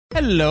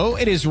Hello,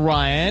 it is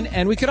Ryan,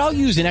 and we could all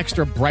use an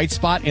extra bright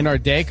spot in our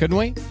day, couldn't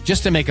we?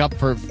 Just to make up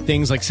for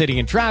things like sitting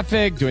in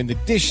traffic, doing the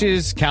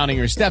dishes, counting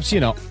your steps,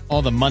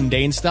 all the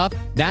mundane stuff.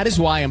 That is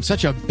why I'm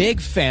such a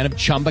big fan of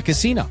Chumba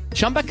Casino.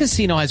 Chumba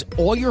Casino has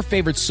all your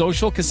favorite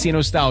social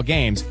casino-style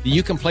games that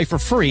you can play for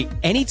free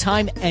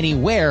anytime,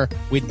 anywhere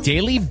with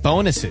daily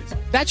bonuses.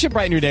 That should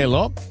brighten your day a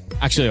little.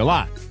 Actually, a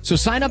lot. So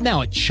sign up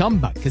now at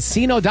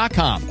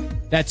ChumbaCasino.com.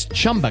 That's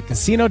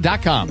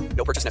ChumbaCasino.com.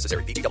 No purchase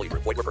necessary. VGW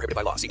Group. Void where prohibited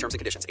by law. See terms and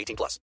conditions.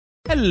 18+.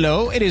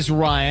 Hello, it is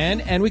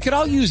Ryan, and we could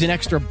all use an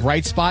extra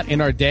bright spot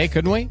in our day,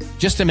 couldn't we?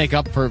 Just to make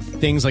up for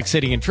things like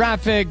sitting in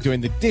traffic,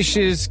 doing the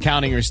dishes,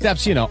 counting your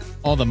steps,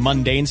 all the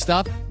mundane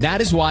stuff. That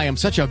is why I'm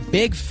such a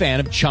big fan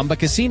of Chumba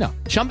Casino.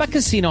 Chumba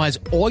Casino has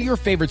all your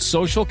favorite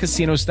social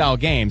casino-style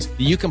games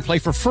that you can play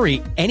for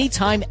free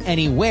anytime,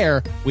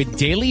 anywhere with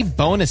daily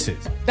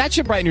bonuses. That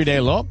should brighten your day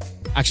a little.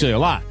 Actually, a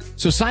lot.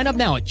 So sign up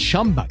now at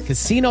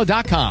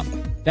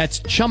ChumbaCasino.com.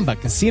 That's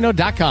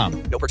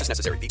ChumbaCasino.com. No purchase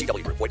necessary.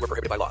 VGW Group. Void where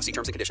prohibited by law. See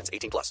terms and conditions.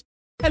 18+.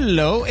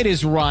 Hello, it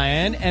is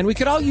Ryan, and we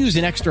could all use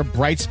an extra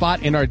bright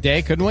spot in our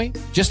day, couldn't we?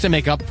 Just to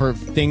make up for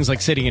things like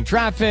sitting in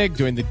traffic,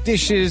 doing the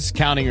dishes,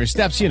 counting your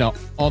steps,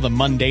 all the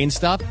mundane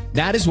stuff.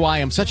 That is why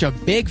I'm such a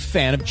big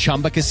fan of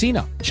Chumba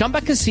Casino. Chumba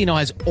Casino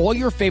has all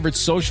your favorite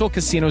social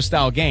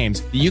casino-style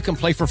games that you can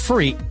play for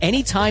free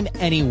anytime,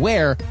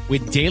 anywhere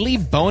with daily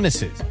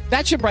bonuses.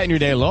 That should brighten your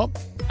day a little.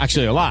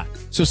 Actually, a lot.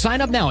 So sign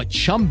up now at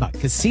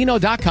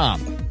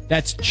ChumbaCasino.com.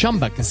 That's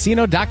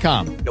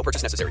ChumbaCasino.com. No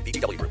purchase necessary.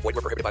 VGW Group. Void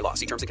where prohibited by law.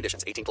 See terms and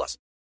conditions. 18+.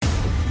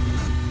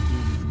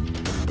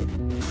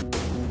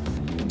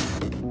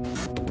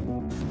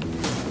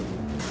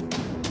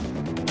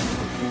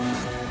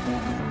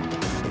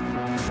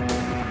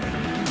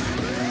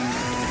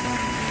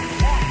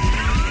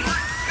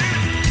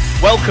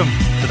 Welcome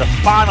to the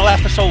final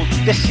episode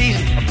this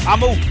season of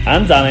Ammo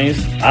and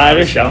Danny's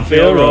Irish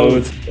Anfield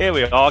Road. Here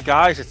we are,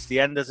 guys. It's the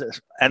end of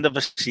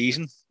the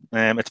season.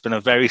 It's been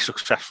a very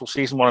successful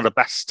season, one of the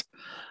best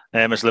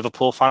as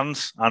Liverpool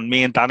fans. And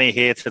me and Danny are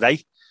here today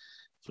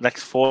for the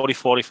next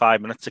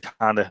 45 minutes to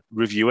kind of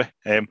review it.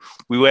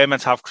 We were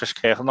meant to have Chris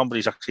Kirkland on, but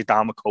he's actually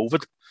down with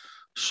COVID.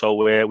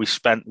 So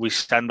we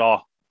send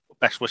our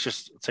best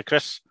wishes to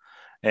Chris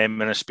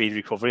in a speedy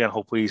recovery, and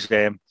hopefully he's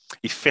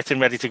fit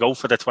and ready to go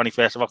for the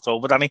 21st of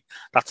October, Danny.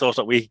 That's all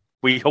that we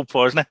hope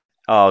for, isn't it?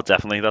 Oh,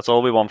 definitely. That's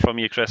all we want from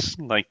you, Chris.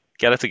 Like,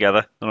 get it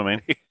together. You know what I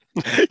mean?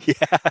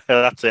 Yeah,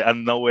 that's it.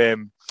 And no,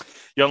 you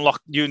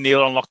and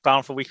Neil on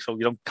lockdown for a week, so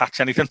you don't catch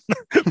anything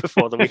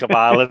before the week of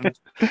Ireland.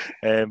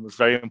 It's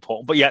very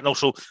important. But yeah, no.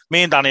 So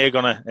me and Danny are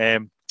gonna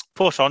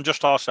push on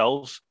just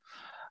ourselves,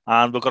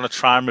 and we're gonna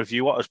try and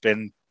review what has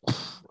been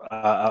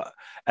a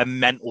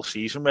mental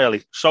season,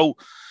 really. So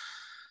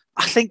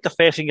I think the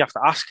first thing you have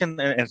to ask in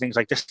things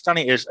like this,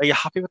 Danny, is: are you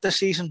happy with this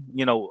season?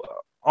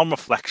 On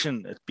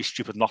reflection, it'd be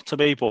stupid not to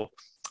be, but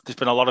there's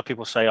been a lot of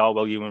people say, oh,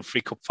 well, you were in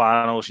 3 cup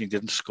finals and you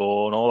didn't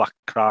score and all that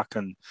crack.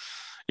 And,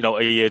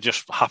 are you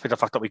just happy the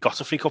fact that we got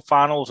to 3 cup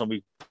finals and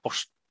we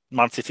pushed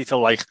Man City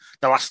till like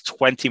the last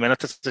 20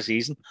 minutes of the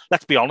season?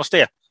 Let's be honest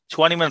here.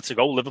 20 minutes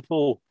ago,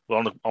 Liverpool were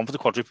on for the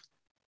quadruple.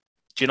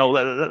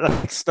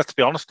 Let's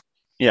be honest.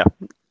 Yeah.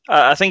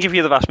 I think if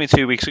you'd have asked me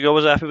 2 weeks ago,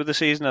 was I happy with the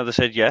season? I'd have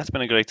said, yeah, it's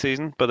been a great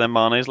season. But then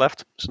Mane's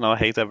left. So now I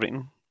hate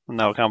everything. And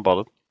now I can't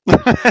bother.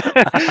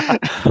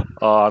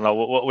 Oh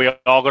no, we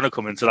are going to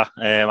come into that.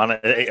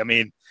 I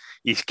mean,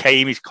 he's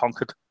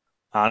conquered,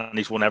 and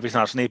he's won everything,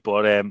 hasn't he?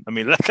 But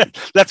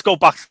let's go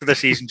back to the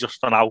season just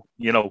for now.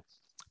 I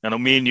know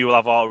me and you will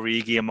have our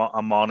Origi and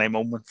Mane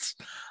moments,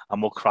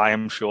 and we'll cry,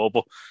 I'm sure.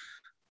 But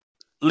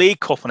League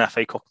Cup and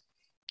FA Cup,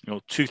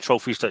 2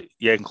 trophies that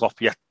Jurgen Klopp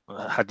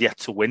had yet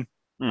to win.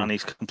 And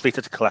he's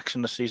completed the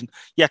collection this season.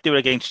 Yet they were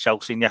against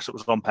Chelsea, and yes, it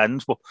was on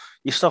pens, but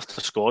you still have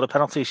to score the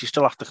penalties. You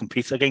still have to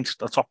compete against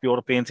the top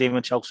European team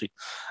in Chelsea.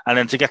 And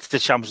then to get to the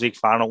Champions League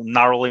final,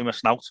 narrowly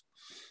missing out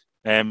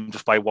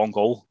just by 1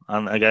 goal.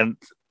 And again,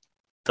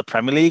 the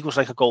Premier League was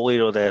like a goal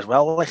leader there as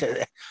well. Like,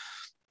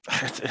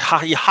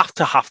 you have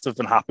to have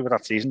been happy with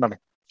that season, Danny.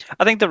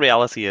 I think the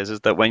reality is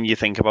that when you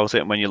think about it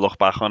and when you look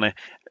back on it,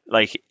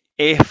 like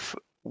if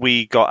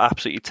we got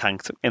absolutely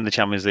tanked in the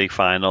Champions League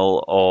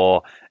final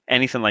or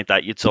anything like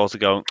that, you'd sort of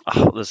go,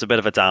 oh, there's a bit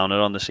of a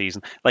downer on the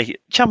season. Like,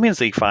 Champions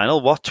League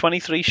final,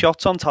 23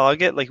 shots on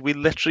target? Like, we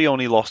literally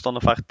only lost on the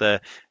fact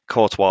that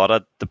Courtois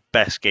had the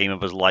best game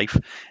of his life.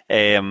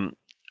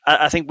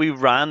 I think we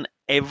ran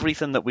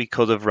everything that we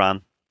could have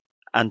ran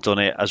and done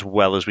it as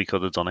well as we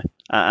could have done it.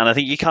 And I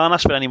think you can't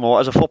ask for any more.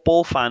 As a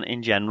football fan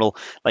in general,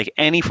 like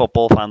any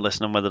football fan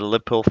listening, whether a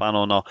Liverpool fan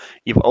or not,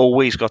 you've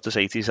always got to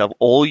say to yourself,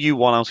 all you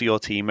want out of your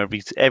team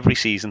every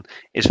season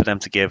is for them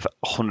to give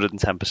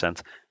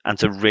 110% and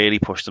to really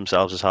push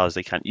themselves as hard as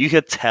they can. You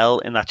could tell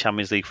in that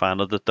Champions League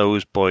final that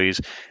those boys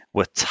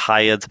were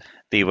tired.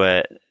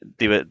 The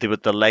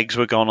legs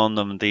were gone on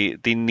them. They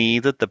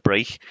needed the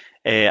break.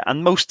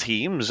 And most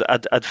teams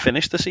had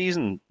finished the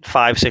season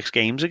 5-6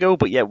 games ago,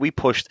 but yet we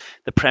pushed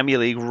the Premier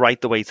League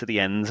right the way to the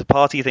end.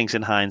 Part of you thinks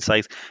in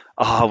hindsight,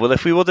 oh, well,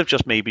 if we would have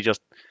just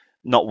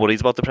not worried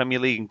about the Premier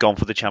League and gone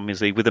for the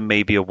Champions League, would have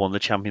maybe have won the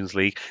Champions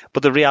League.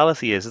 But the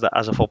reality is that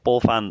as a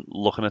football fan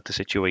looking at the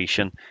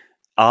situation,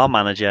 our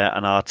manager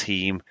and our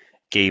team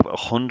gave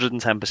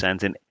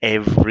 110% in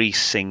every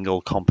single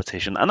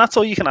competition, and that's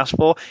all you can ask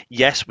for.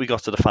 Yes, we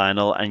got to the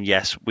final, and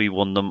yes, we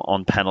won them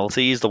on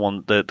penalties,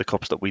 the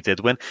cups that we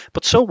did win.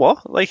 But so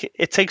what? Like,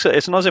 it's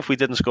not as if we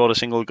didn't score a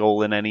single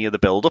goal in any of the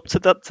build up to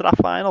that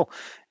final.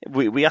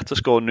 We had to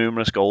score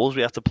numerous goals.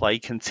 We had to play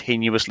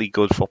continuously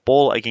good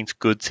football against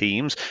good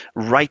teams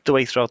right the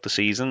way throughout the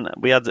season.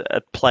 We had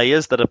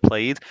players that have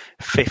played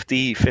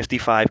 50,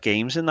 55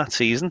 games in that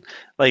season.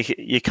 Like,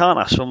 you can't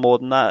ask for more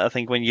than that. I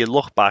think when you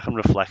look back and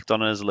reflect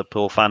on it as a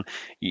Liverpool fan,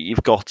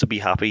 you've got to be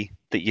happy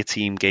that your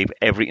team gave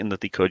everything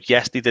that they could.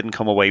 Yes, they didn't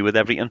come away with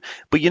everything,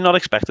 but you're not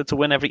expected to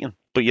win everything.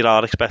 But you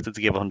are expected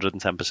to give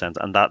 110%,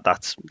 and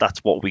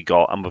that's what we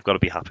got, and we've got to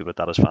be happy with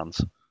that as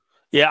fans.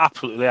 Yeah,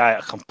 absolutely.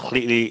 I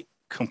completely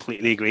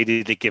agree.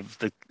 They give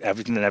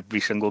everything in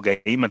every single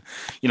game, and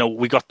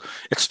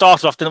it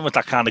started off, didn't it, with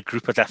that kind of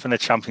group of death in the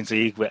Champions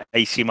League with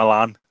AC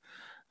Milan,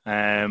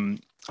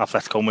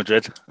 Atletico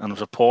Madrid, and it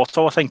was a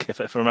Porto, I think,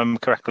 if I remember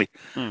correctly.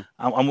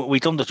 And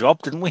we done the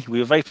job, didn't we? We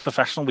were very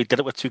professional. We did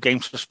it with 2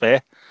 games to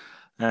spare.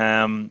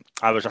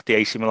 I was at the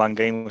AC Milan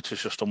game, which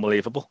was just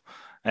unbelievable.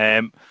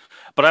 But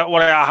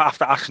what I have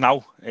to ask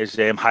now is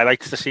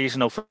highlights the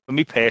season. For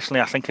me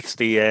personally, I think it's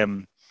the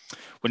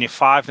when you're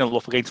 5-0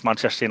 up against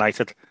Manchester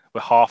United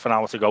with half an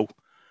hour to go,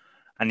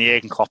 and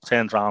Jurgen Klopp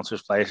turns around to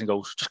his players and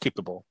goes, "Just keep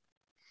the ball."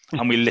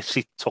 And we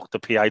literally took the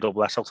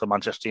PISS out of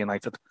Manchester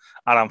United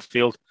at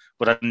Anfield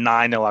with a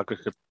 9-0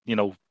 aggregate,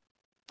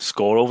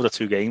 score over the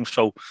 2 games.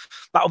 So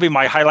that'll be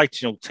my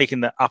highlights,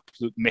 taking the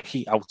absolute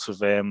mickey out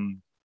of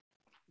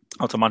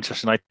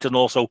Manchester United, and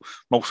also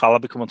Mo Salah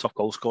becoming top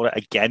goal scorer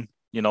again.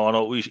 I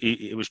know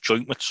it was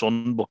joint with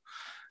Son, but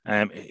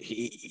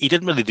he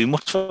didn't really do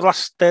much for the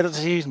last third of the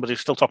season, but he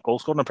was still top goal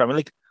scorer in the Premier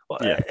League.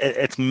 Yeah.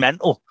 It's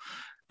mental.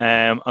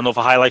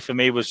 Another highlight for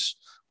me was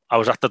I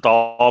was at the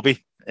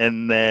derby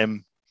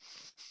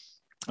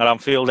at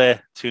Anfield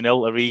there, 2-0.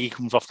 Origi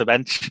comes off the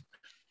bench.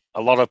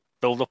 A lot of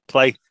build-up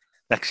play.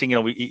 Next thing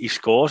you know, he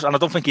scores. And I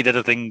don't think he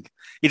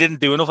didn't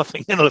do another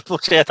thing in a Liverpool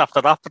shirt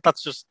after that, but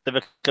that's just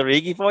the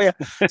Origi for you.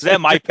 So they're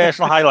my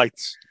personal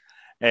highlights.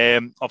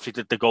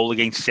 Obviously, the goal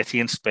against City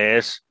and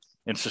Spurs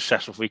in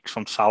successive weeks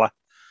from Salah.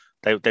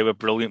 They were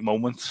brilliant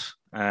moments.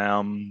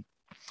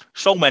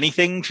 So many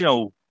things,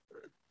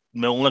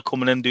 Milner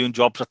coming in, doing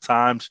jobs at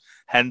times.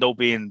 Hendo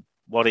being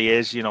what he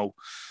is,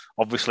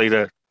 obviously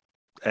the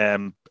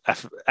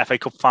FA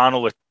Cup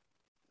final with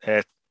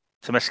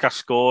Talisca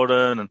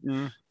scoring,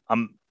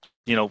 and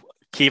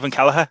Kevin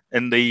Kelleher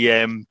in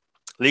the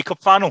League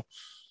Cup final,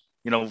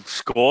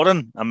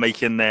 scoring and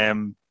making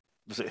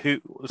was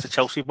it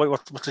Chelsea boy?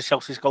 What's the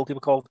Chelsea's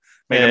goalkeeper called?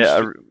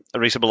 Arisa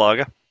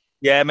Balaga.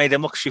 Yeah, made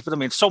him look stupid. I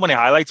mean, so many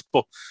highlights,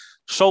 but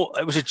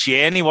it was a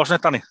journey,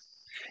 wasn't it, Danny?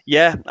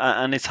 Yeah,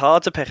 and it's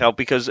hard to pick out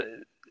because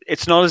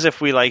it's not as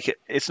if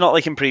it's not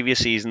like in previous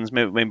seasons.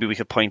 Maybe we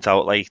could point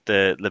out like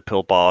the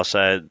Liverpool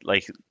Barca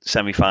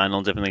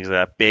semi-final, different things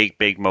like that,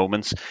 big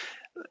moments.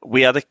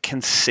 We had a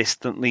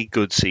consistently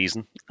good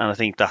season, and I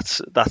think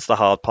that's the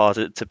hard part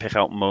to pick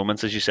out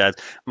moments. As you said,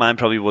 mine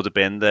probably would have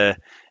been the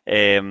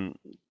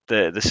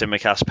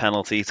Tsimikas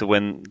penalty to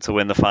win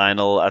the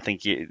final. I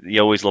think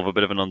you always love a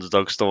bit of an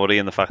underdog story,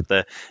 and the fact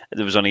that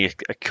there was only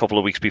a couple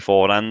of weeks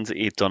beforehand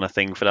he'd done a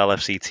thing for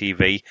LFC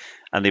TV,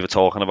 and they were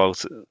talking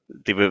about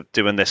they were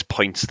doing this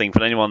points thing.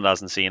 For anyone that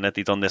hasn't seen it,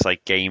 they'd done this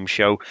like game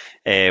show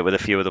with a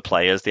few of the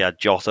players. They had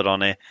Jota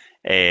on it,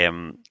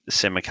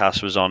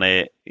 Tsimikas was on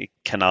it,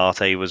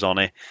 Kanate was on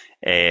it,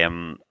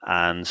 and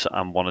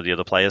one of the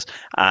other players,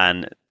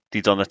 and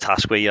they'd done a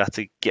task where you had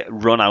to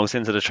run out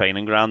into the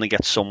training ground and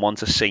get someone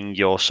to sing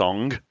your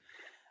song.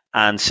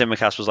 And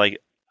Tsimikas was like,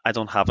 "I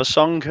don't have a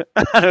song."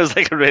 And it was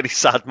like a really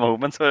sad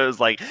moment where it was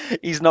like,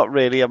 he's not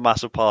really a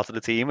massive part of the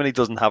team and he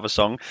doesn't have a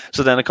song.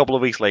 So then a couple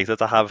of weeks later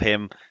to have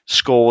him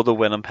score the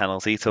winning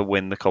penalty to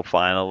win the cup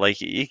final, like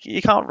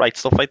you can't write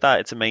stuff like that.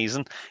 It's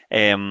amazing.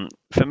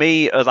 For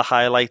me, the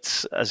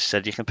highlights, as I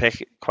said, you can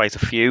pick quite a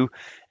few.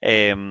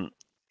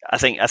 I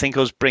think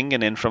us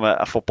bringing in, from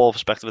a football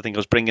perspective, I think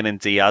us bringing in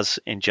Diaz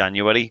in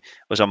January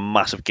was a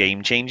massive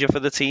game changer for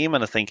the team.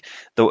 And I think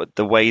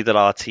the way that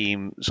our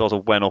team sort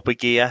of went up a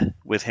gear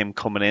with him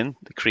coming in,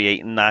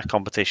 creating that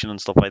competition and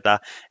stuff like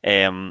that,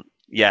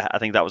 I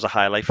think that was a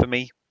highlight for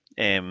me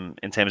in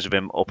terms of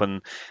him upping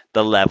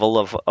the level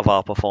of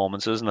our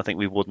performances. And I think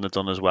we wouldn't have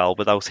done as well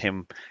without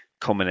him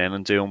coming in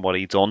and doing what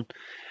he done.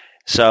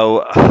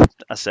 So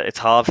I said, it's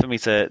hard for me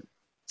to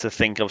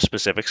think of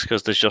specifics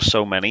because there's just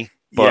so many,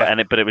 but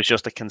it was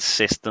just a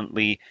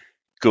consistently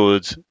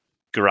good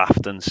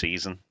grafting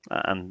season,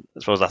 and I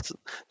suppose that's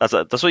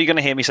what you're going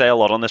to hear me say a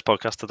lot on this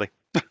podcast today.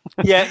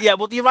 yeah.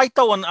 Well, you're right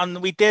though,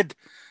 and we did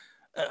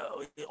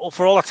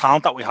for all the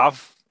talent that we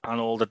have and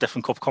all the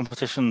different cup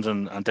competitions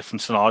and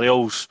different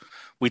scenarios,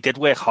 we did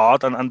work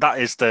hard, and that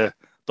is the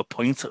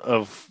point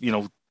of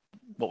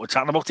what we're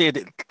chatting about here.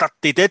 That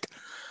they did,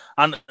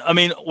 and I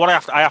mean, what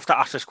I have to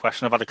ask this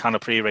question. I've had it kind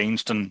of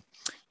prearranged, and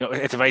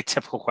it's a very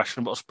typical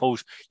question, but I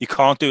suppose you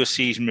can't do a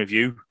season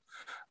review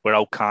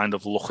without kind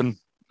of looking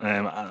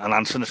and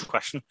answering this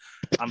question.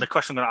 And the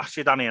question I'm going to ask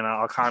you, Danny, and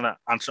I'll kind of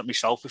answer it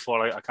myself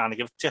before I kind of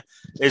give it to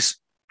you, is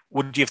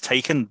would you have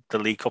taken the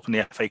League Cup and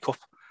the FA Cup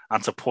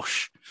and to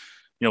push,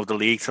 the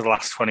league to the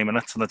last 20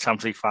 minutes in the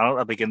Champions League final at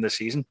the beginning of the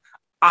season?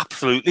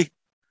 Absolutely.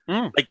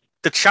 Like,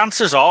 the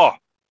chances are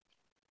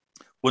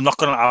we're not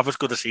going to have as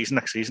good a season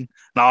next season.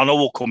 Now, I know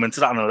we'll come into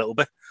that in a little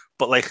bit,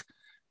 but like,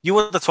 you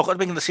would have took it at the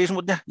beginning of the season,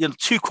 wouldn't you? You have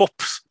 2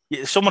 cups.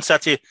 If someone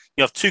said to you,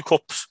 you have 2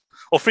 cups,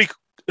 or 3,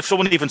 if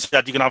someone even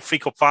said you can have 3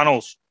 cup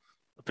finals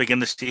at the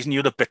beginning of the season,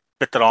 you'd have bit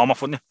their arm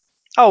off, wouldn't you?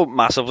 Oh,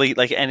 massively.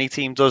 Like any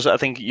team does. I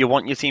think you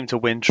want your team to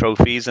win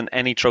trophies, and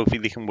any trophy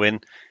they can win,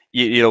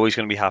 you're always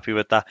going to be happy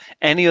with that.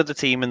 Any other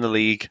team in the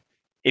league,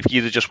 if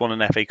you'd have just won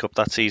an FA Cup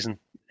that season,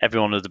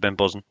 everyone would have been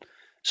buzzing.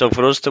 So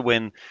for us to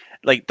win,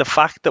 like the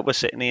fact that we're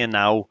sitting here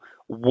now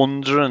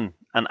wondering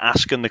and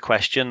asking the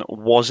question,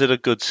 was it a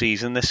good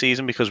season this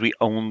season because we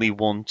only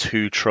won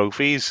 2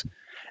 trophies?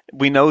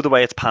 We know the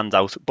way it's panned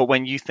out, but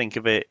when you think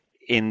of it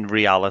in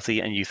reality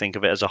and you think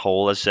of it as a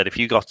whole, as I said, if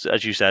you got,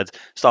 as you said,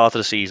 start of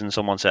the season,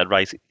 someone said,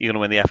 right, you're going to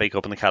win the FA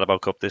Cup and the Carabao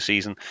Cup this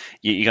season,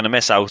 you're going to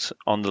miss out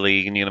on the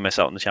league and you're going to miss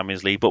out on the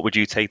Champions League, but would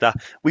you take that?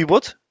 We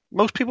would.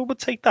 Most people would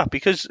take that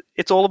because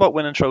it's all about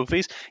winning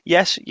trophies.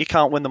 Yes, you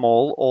can't win them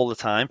all the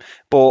time,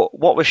 but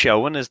what we're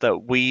showing is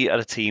that we are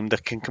a team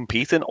that can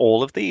compete in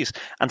all of these,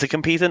 and to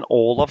compete in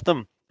all of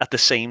them at the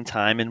same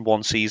time in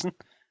one season.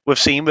 We've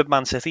seen with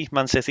Man City.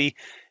 Man City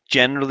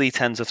generally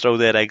tend to throw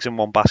their eggs in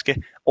one basket.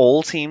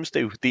 All teams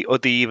do. They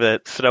either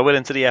throw it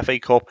into the FA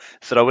Cup,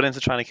 throw it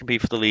into trying to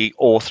compete for the league,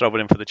 or throw it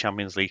in for the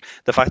Champions League.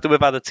 The fact that we've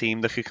had a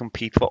team that could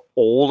compete for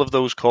all of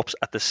those cups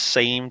at the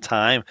same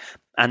time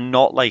and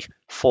not like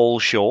fall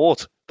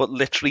short, but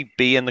literally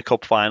be in the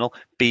cup final,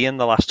 be in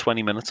the last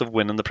 20 minutes of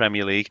winning the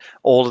Premier League,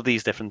 all of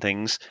these different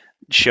things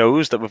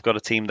shows that we've got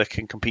a team that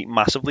can compete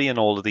massively in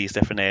all of these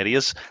different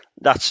areas.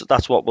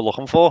 That's what we're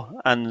looking for.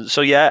 And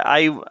so, yeah,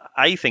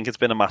 I think it's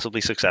been a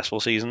massively successful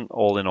season,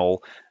 all in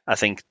all. I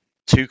think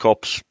 2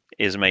 cups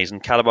is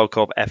amazing. Carabao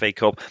Cup, FA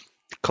Cup,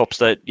 cups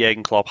that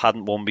Jurgen Klopp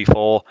hadn't won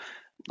before.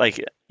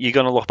 Like, you're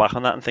going to look back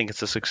on that and think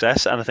it's a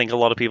success. And I think a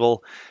lot of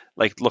people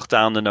look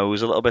down the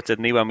nose a little bit,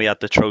 didn't he, when we had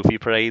the trophy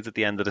parade at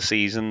the end of the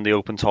season, the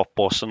open top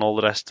bus and all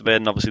the rest of it.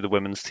 And obviously the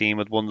women's team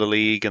had won the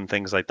league and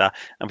things like that.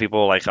 And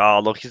people were like,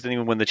 oh, look, you didn't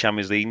even win the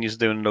Champions League and you're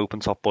doing an open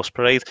top bus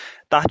parade.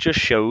 That just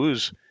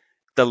shows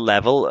the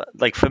level,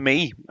 like for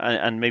me,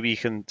 and maybe you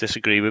can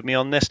disagree with me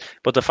on this,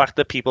 but the fact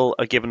that people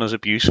are giving us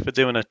abuse for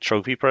doing a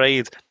trophy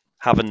parade,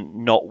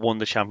 having not won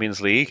the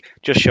Champions League,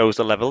 just shows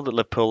the level that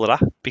Liverpool are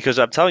at. Because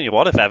I'm telling you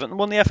what, if Everton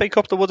won the FA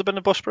Cup, there would have been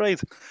a bus parade.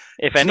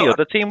 If any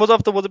other team would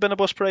have, there would have been a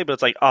bus parade. But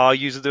it's like,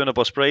 you're doing a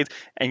bus parade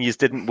and you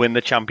didn't win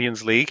the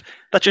Champions League.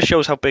 That just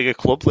shows how big a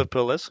club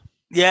Liverpool is.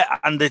 Yeah,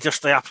 and they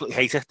absolutely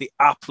hate it. They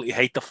absolutely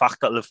hate the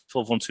fact that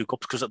Liverpool won 2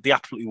 cups because they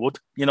absolutely would,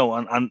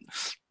 and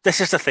this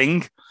is the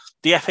thing.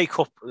 The FA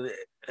Cup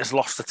has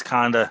lost its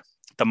kind of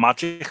the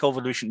magic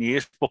over the recent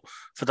years. But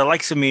for the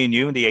likes of me and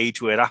you and the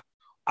age we're at,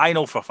 I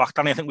know for a fact,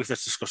 and I think we've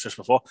just discussed this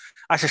before,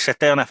 I should sit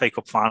there on FA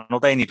Cup final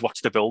day and you'd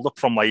watch the build-up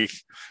from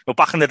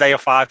back in the day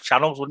of 5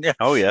 channels, wouldn't you?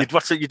 Oh, yeah. You'd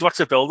watch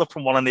the build-up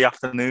from 1 in the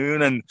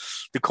afternoon and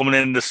they're coming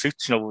in the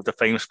suits, with the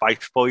famous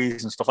Spice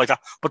Boys and stuff like that.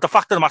 But the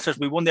fact of the matter is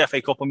we won the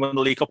FA Cup and we won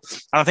the League Cup.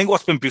 And I think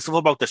what's been beautiful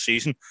about this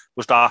season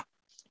was that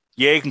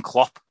Jurgen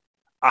Klopp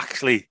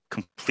actually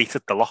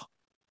completed the lot.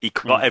 He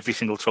got every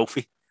single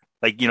trophy.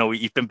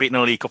 He's been beaten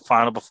in a League Cup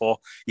final before.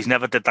 He's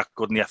never did that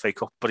good in the FA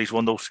Cup, but he's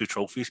won those 2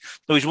 trophies.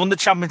 So he's won the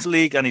Champions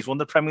League and he's won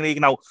the Premier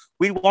League. Now,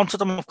 we wanted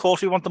them, of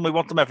course, we want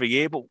them every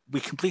year, but we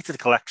completed the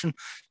collection,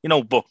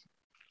 but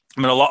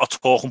a lot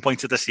of talking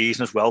points of the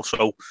season as well.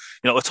 So,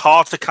 it's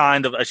hard to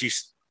kind of, as you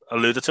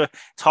alluded to,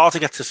 it's hard to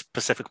get to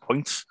specific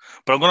points.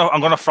 But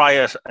I'm gonna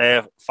fire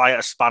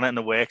a spanner in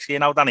the works here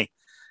now, Danny.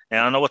 And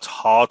I know it's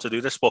hard to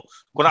do this, but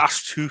I'm going to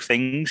ask 2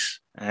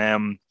 things.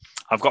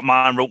 I've got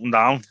mine written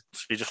down,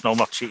 so you just know I'm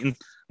not cheating.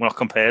 We're not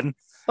comparing.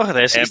 Look at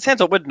this. He's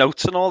turned up with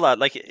notes and all that.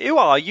 Who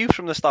are you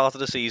from the start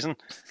of the season?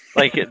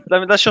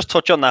 Let's just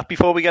touch on that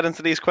before we get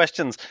into these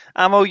questions.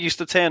 Amo used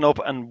to turn up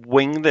and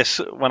wing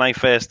this when I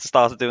first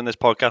started doing this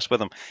podcast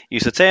with him. He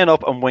used to turn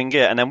up and wing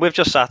it, and then we've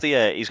just sat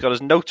here. He's got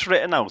his notes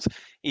written out.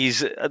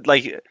 He's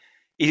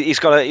He's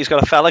got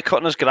a fella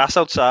cutting his grass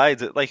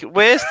outside.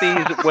 Where's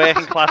these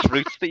working class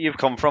roots that you've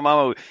come from,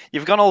 Amo?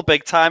 You've gone all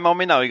big time on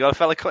me now. You got a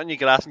fella cutting your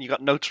grass and you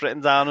got notes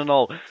written down and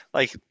all.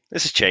 This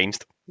has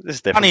changed. This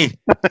is different.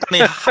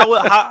 Danny,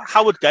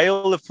 Howard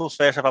Gale, Liverpool's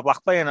first ever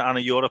black player and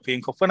a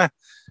European Cup winner,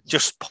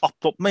 just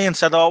popped up me and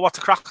said, "Oh, what's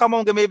the crack,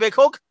 Amo? Give me a big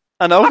hug."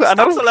 I know.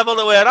 That's the level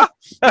that we're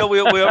at.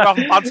 We were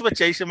having banter with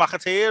Jason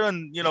McAteer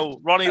and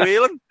Ronnie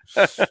Whelan.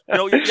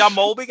 Jan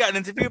Mulby getting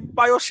interviewed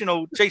by us.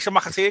 Jason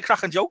McAteer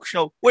cracking jokes.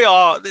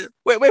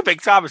 We're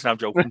big timers now. I'm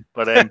joking,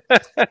 but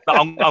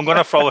I'm going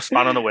to throw a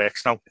span in the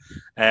works now.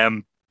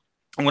 I'm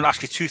going to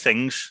ask you 2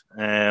 things.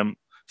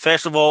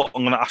 First of all,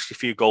 I'm going to ask you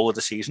for your goal of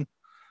the season.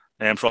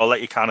 So I'll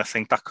let you kind of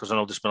think that because I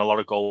know there's been a lot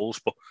of goals,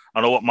 but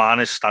I know what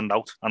mine is stand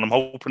out, and I'm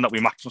hoping that we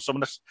match on some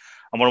of this.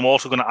 And what I'm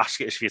also going to ask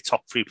you is for your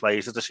top 3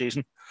 players of the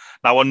season.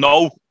 Now, I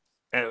know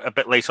a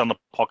bit later on the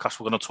podcast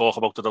we're going to talk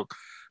about the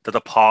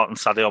departed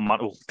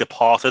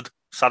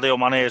Sadio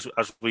Mane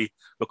as we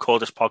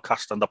record this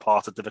podcast, and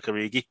departed Divock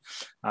Origi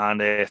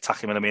and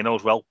Taki Minamino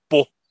as well.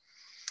 But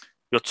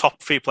your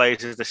top 3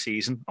 players of the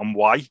season and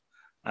why,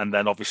 and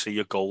then obviously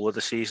your goal of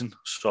the season.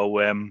 So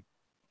I'm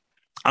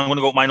going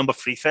to go with my number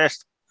 3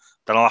 first.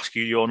 Then I'll ask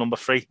you your number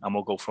 3, and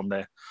we'll go from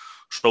there.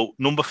 So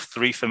number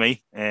 3 for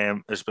me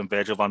has been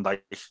Virgil van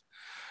Dijk.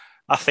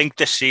 I think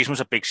this season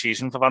was a big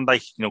season for Van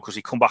Dijk, because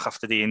he come back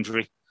after the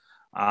injury,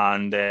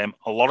 and a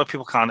lot of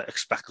people kind of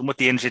expect him with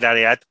the injury that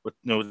he had, with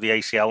the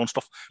ACL and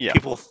stuff. Yeah.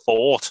 People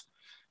thought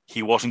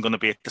he wasn't going to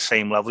be at the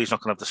same level. He's not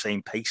going to have the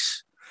same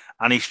pace,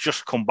 and he's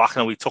just come back.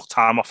 We took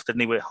time off,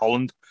 didn't he, with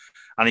Holland?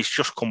 And he's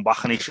just come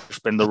back, and he's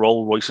just been the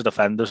Rolls Royce of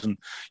defenders. And,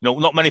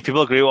 not many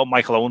people agree with what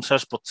Michael Owen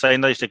says, but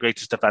saying that he's the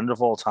greatest defender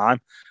of all time,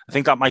 I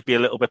think that might be a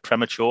little bit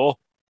premature.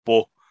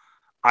 But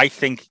I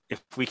think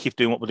if we keep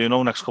doing what we're doing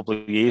over the next couple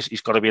of years,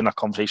 he's got to be in that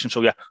conversation.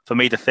 So, yeah, for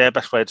me, the 3rd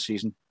best player of the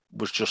season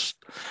was just...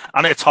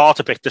 And it's hard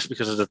to pick this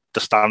because of the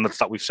standards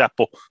that we've set,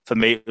 but for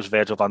me, it was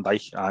Virgil van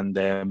Dijk. And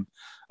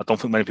I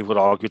don't think many people would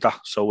argue that.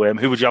 So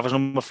who would you have as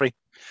number 3?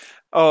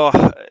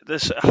 Oh,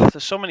 there's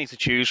so many to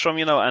choose from,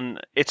 and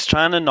it's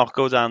trying to not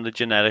go down the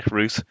generic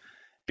route,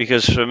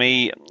 because for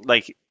me,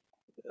 Virgil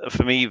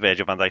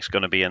van Dijk's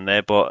going to be in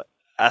there. But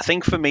I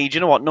think for me, do you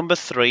know what? Number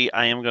 3,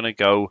 I am going to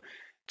go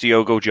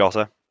Diogo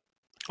Jota.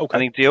 Okay. I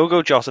think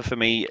Diogo Jota, for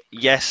me,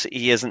 yes,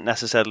 he isn't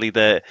necessarily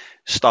the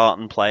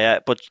starting player,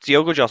 but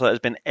Diogo Jota has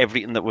been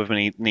everything that we've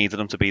needed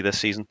him to be this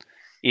season.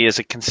 He is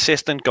a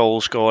consistent goal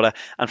scorer,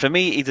 and for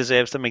me, he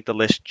deserves to make the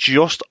list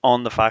just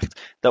on the fact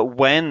that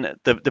when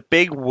the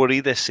big worry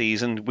this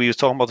season, we were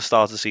talking about the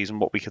start of the season,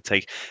 what we could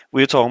take.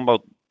 We were talking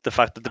about the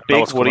fact that the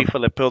big worry for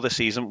Liverpool this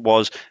season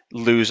was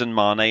losing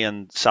Mane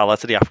and Salah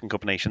to the African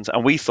Cup of Nations,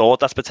 and we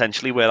thought that's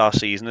potentially where our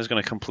season is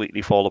going to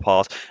completely fall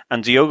apart.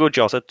 And Diogo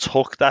Jota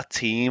took that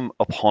team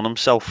upon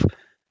himself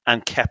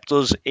and kept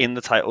us in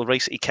the title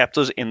race. He kept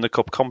us in the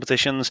cup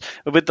competitions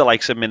with the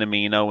likes of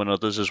Minamino and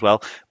others as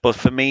well. But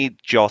for me,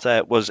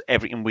 Jota was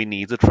everything we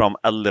needed from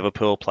a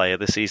Liverpool player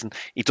this season.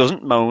 He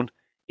doesn't moan.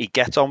 He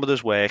gets on with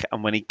his work,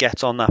 and when he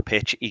gets on that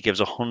pitch, he gives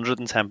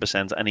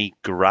 110% and he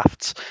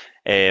grafts.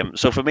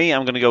 So for me,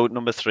 I'm going to go with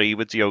number 3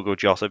 with Diogo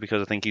Jota,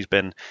 because I think he's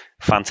been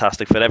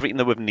fantastic for everything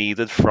that we've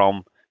needed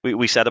from...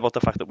 We said about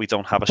the fact that we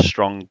don't have a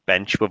strong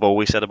bench. We've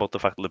always said about the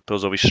fact that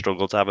Liverpool's always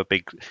struggled to have a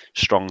big,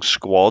 strong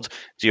squad.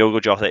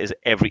 Diogo Jota is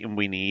everything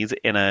we need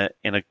in a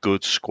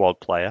good squad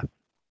player.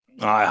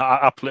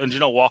 And you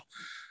know what?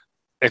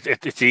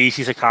 It's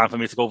easy to kind for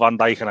me to go Van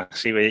Dijk, and I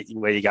see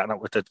where you're getting at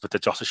with the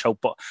Jota show.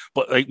 But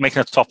like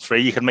making a top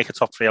 3, you can make a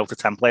top 3 out of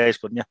 10 players,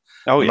 couldn't you?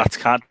 Oh, yeah.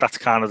 That's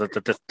kind of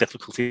the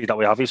difficulty that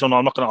we have here. So no,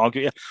 I'm not going to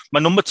argue with you.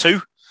 My number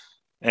 2,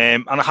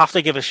 and I have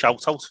to give a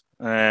shout out.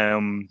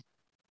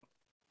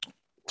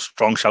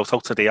 Strong shout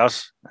out to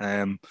Diaz.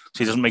 So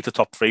he doesn't make the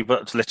top 3,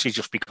 but it's literally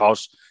just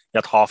because he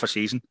had half a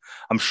season.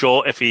 I'm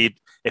sure if he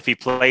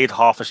played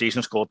half a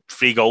season, scored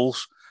 3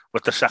 goals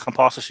with the second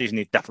part of the season,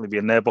 he'd definitely be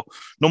in there. But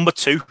number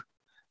 2,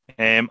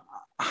 and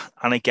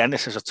again,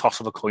 this is a toss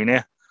of a coin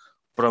here,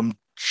 but I'm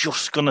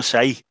just gonna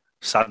say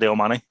Sadio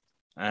Mane.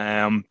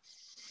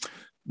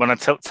 When I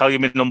tell you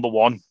my number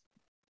 1,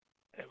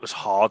 it was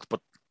hard,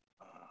 but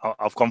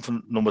I've gone for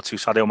number 2,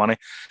 Sadio Mane.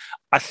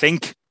 I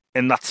think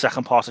in that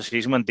second part of the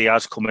season when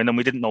Diaz come in and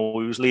we didn't know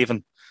he was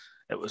leaving,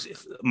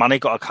 Mane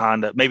got a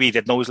kind of, maybe he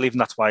did know he was leaving,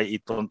 that's why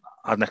he had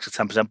an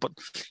extra 10%, but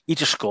he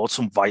just scored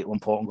some vital,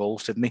 important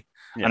goals, didn't he?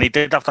 Yeah. And he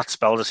did have that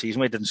spell of the season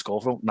where he didn't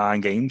score for about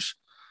 9 games.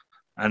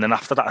 And then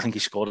after that, I think he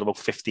scored about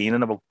 15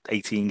 in about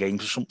 18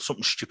 games or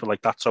something stupid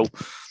like that. So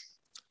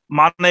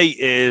Mane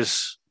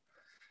is...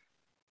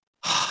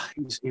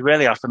 he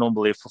really has been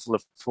unbelievable for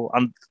Liverpool.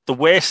 And the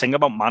worst thing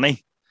about Mane,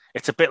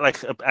 it's a bit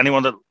like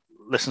anyone that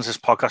listens to this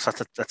podcast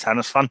that's a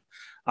tennis fan,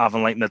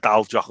 having like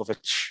Nadal,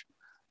 Djokovic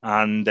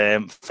and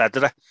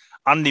Federer.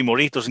 Andy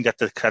Murray doesn't get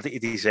the credit he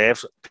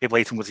deserves. People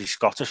hate him because he's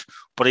Scottish,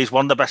 but he's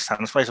one of the best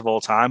tennis players of all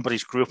time. But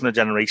he's grew up in a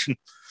generation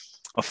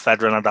of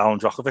Federer, Nadal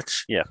and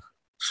Djokovic. Yeah.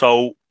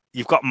 So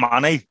you've got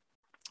Mane,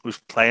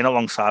 who's playing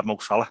alongside Mo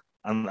Salah,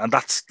 and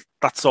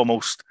that's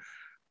almost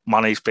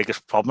Mane's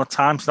biggest problem at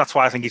times. That's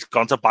why I think he's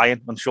gone to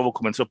Bayern. I'm sure we'll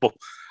come into it, but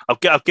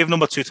I'll give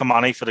number 2 to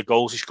Mane for the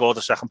goals he scored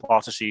the second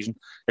part of the season.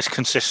 It's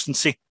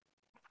consistency,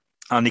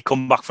 and he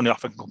come back from the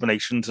African Cup of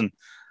Nations and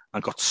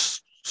got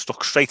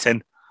stuck straight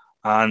in,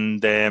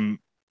 and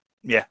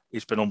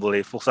he's been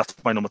unbelievable. So that's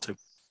my number 2.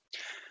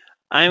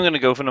 I am going to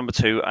go for number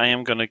 2. I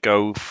am going to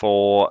go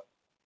for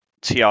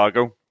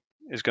Thiago.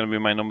 Is going to be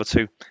my number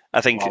 2.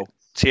 I think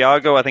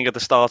Thiago, I think at the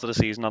start of the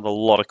season had a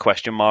lot of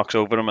question marks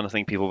over him, and I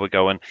think people were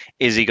going,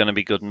 is he going to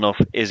be good enough?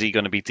 Is he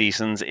going to be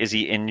decent? Is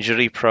he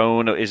injury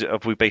prone? Or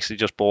have we basically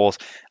just bought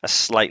a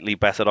slightly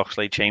better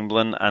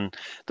Oxlade-Chamberlain? And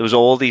there was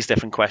all these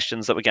different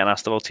questions that were getting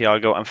asked about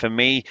Thiago, and for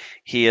me,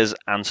 he has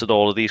answered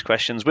all of these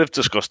questions. We've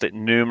discussed it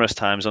numerous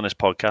times on this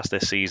podcast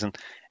this season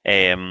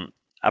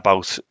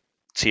about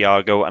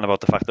Thiago and about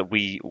the fact that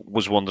we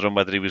was wondering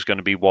whether he was going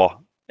to be what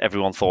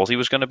everyone thought he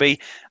was going to be,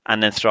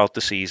 and then throughout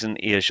the season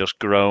he has just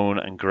grown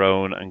and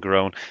grown and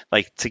grown.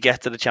 Like, to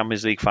get to the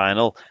Champions League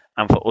final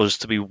and for us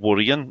to be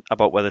worrying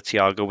about whether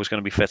Thiago was going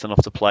to be fit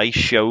enough to play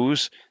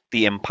shows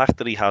the impact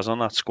that he has on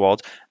that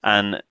squad.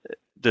 And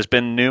there's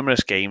been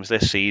numerous games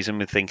this season.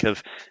 We think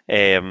of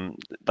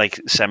like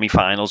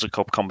semi-finals of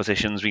cup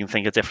competitions. We can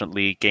think of different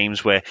league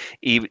games where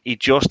he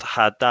just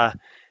had that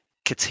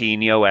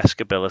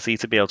Coutinho-esque ability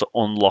to be able to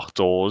unlock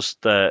doors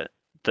that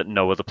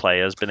no other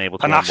player has been able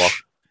to unlock.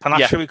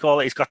 Panache, we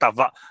call it. He's got that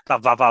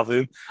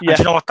va-va-voom. Yeah. And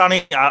you know what,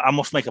 Danny? I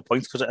must make a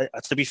point, because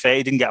to be fair,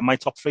 he didn't get in my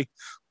top three.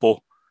 But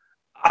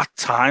at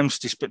times,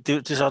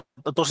 there's a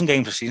dozen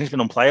games a season he's been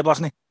unplayable,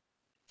 hasn't he?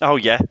 Oh,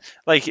 yeah.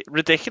 Like,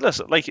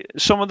 ridiculous. Like,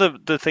 some of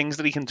the things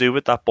that he can do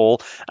with that ball.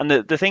 And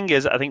the thing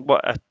is, I think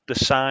the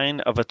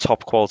sign of a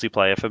top quality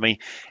player for me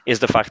is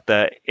the fact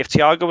that if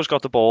Thiago's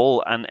got the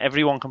ball, and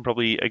everyone can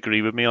probably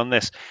agree with me on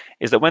this,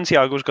 is that when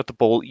Thiago's got the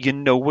ball, you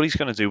know what he's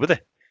going to do with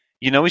it.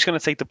 You know he's going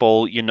to take the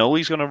ball. You know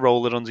he's going to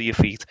roll it under his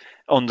feet,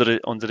 and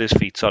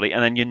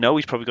then you know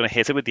he's probably going to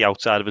hit it with the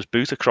outside of his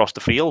boot across the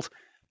field.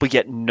 But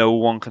yet no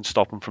one can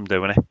stop him from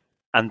doing it,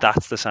 and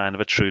that's the sign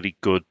of a truly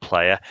good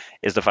player.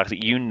 Is the fact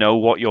that you know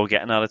what you're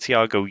getting out of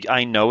Thiago.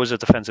 I know as a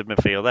defensive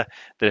midfielder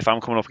that if I'm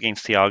coming up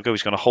against Thiago,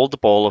 he's going to hold the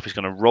ball up, he's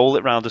going to roll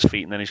it around his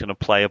feet, and then he's going to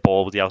play a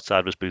ball with the outside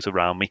of his boot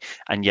around me,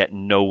 and yet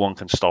no one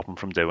can stop him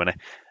from doing it.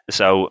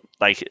 So,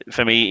 like,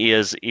 for me, he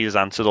has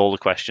answered all the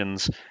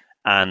questions.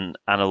 And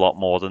a lot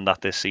more than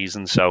that this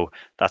season, so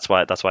that's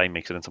why he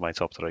makes it into my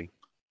top three.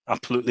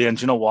 Absolutely,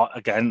 and you know what?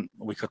 Again,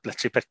 we could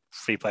literally pick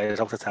 3 players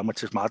out of 10,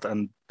 which is mad.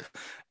 And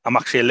I'm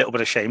actually a little bit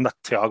ashamed that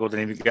Thiago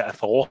didn't even get a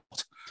thought,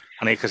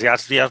 and because he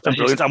has been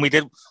brilliant. And we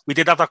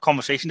did have that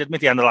conversation, didn't we,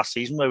 at the end of last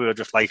season, where we were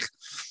just like,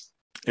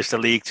 is the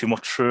league too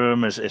much for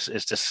him? Is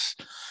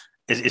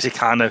he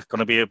kind of going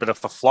to be a bit of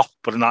a flop?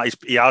 But in that,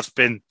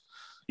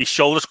 he's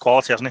showed us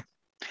quality, hasn't he?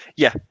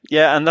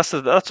 Yeah, and that's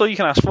all you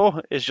can ask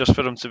for, is just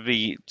for him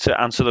to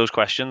answer those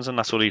questions, and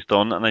that's what he's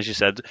done. And as you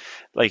said,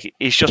 like,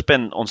 he's just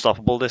been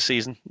unstoppable this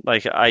season.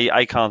 Like,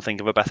 I can't think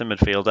of a better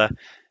midfielder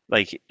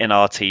like in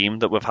our team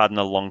that we've had in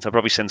a long time,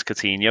 probably since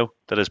Coutinho,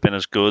 that has been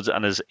as good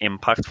and as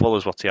impactful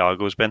as what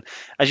Thiago has been.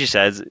 As you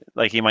said,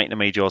 like, he mightn't have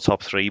made your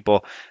top three,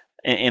 but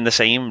in the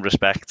same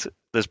respect,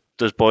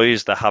 there's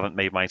boys that haven't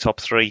made my top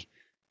three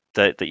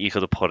that you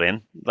could have put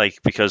in, like,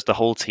 because the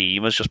whole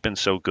team has just been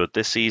so good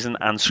this season,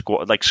 and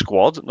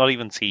squad, not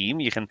even team.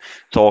 You can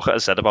talk,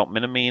 as I said, about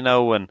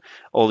Minamino and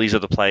all these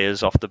other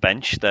players off the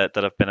bench that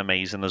have been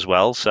amazing as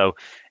well. So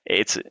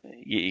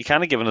you're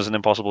kind of giving us an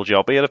impossible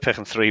job here of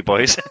picking 3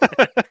 boys.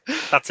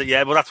 That's it,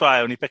 yeah. But that's why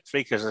I only picked 3,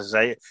 because, as I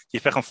say, if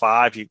you're picking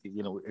 5, you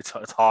know,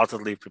 it's hard to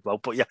leave people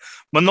out. But yeah,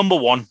 my number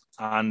 1,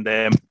 and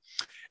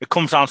it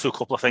comes down to a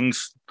couple of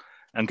things.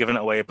 I'm giving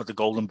it away, but the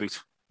Golden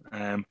Boot.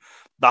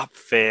 That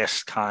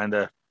first kind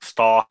of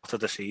start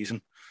of the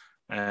season,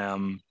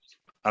 and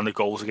the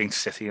goals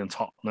against City and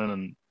Tottenham,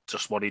 and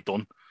just what he'd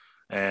done.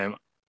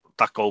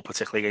 That goal,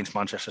 particularly against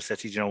Manchester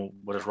City, you know,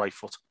 with his right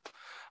foot.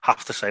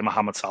 Have to say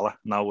Mohamed Salah.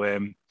 Now,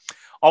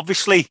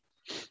 obviously,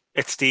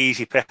 it's the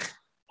easy pick.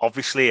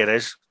 Obviously, it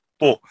is.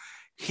 But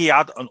he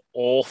had an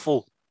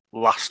awful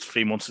last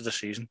 3 months of the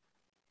season.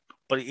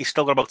 But he's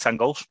still got about 10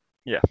 goals.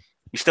 Yeah.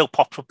 He still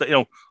pops up, you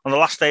know, on the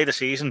last day of the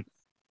season,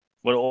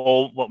 when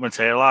all what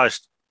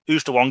materialised,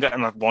 who's the one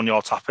getting that 1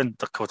 yard tapping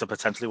that could have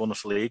potentially won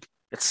us the league?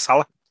 It's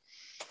Salah.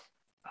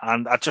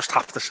 And I just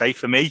have to say,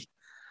 for me,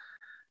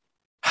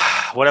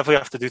 whatever we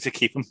have to do to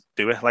keep him,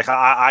 do it. Like,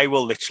 I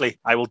will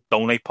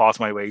donate part of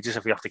my wages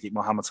if we have to keep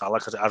Mohamed Salah,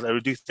 because I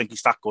do think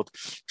he's that good.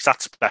 He's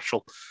that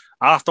special.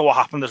 And after what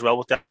happened as well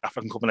with the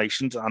African Cup of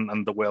Nations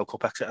and the World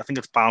Cup exit, I think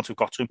it's bound to have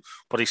got to him.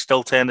 But he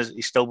still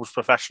was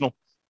professional.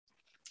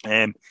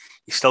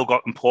 He still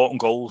got important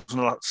goals in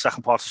the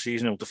second part of the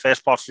season. You know, the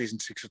first part of the season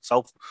speaks for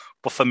itself.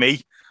 But for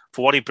me,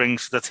 for what he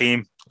brings to the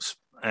team,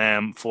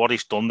 for what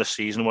he's done this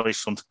season, what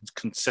he's done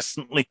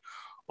consistently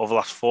over the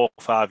last 4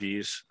 or 5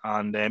 years,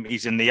 and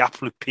he's in the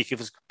absolute peak of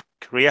his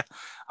career.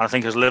 And I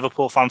think as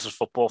Liverpool fans, as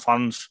football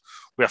fans,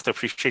 we have to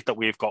appreciate that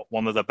we've got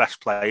one of the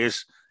best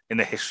players in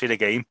the history of the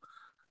game,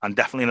 and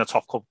definitely in the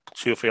top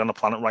 2 or 3 on the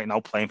planet right now,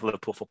 playing for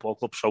Liverpool Football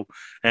Club. So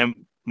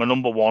my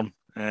number 1,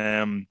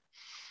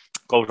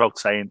 goes without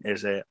saying,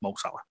 is Mo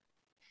Salah.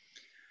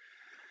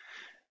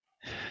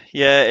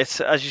 Yeah, it's,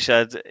 as you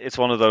said, it's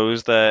one of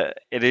those that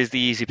it is the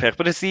easy pick,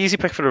 but it's the easy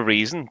pick for a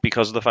reason,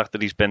 because of the fact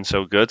that he's been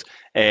so good.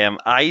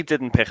 I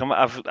didn't pick him.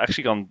 I've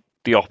actually gone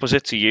the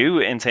opposite to you,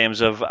 in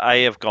terms of I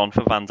have gone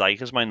for Van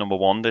Dijk as my number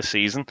 1 this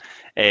season.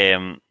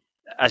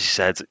 as you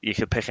said, you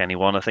could pick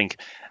anyone.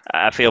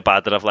 I feel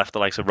bad that I've left the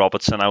likes of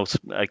Robertson out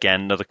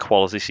again. Another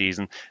quality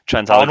season.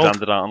 Trent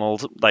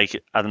Alexander-Arnold, like,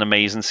 had an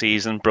amazing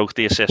season. Broke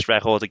the assist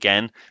record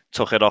again.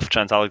 Took it off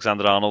Trent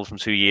Alexander-Arnold from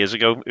 2 years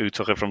ago, who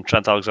took it from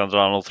Trent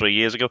Alexander-Arnold 3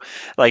 years ago.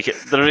 Like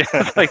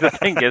the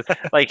thing is,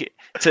 like,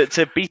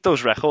 to beat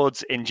those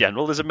records in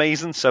general is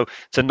amazing. So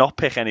to not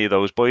pick any of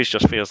those boys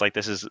just feels like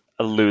this is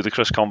a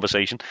ludicrous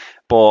conversation.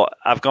 But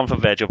I've gone for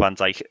Virgil van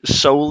Dijk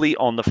solely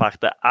on the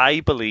fact that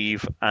I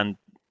believe, and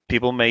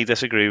people may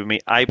disagree with me,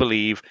 I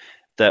believe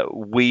that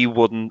we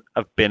wouldn't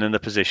have been in the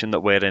position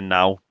that we're in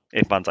now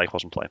if Van Dijk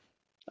wasn't playing.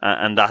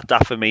 And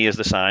that for me is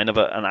the sign of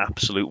an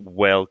absolute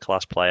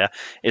world-class player,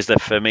 is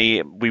that for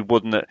me, we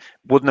wouldn't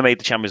have made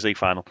the Champions League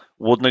final,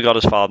 wouldn't have got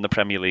as far in the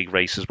Premier League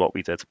race as what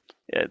we did,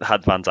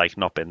 had Van Dijk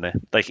not been there.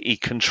 Like, he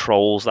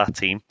controls that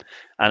team.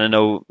 And I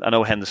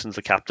know Henderson's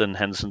the captain,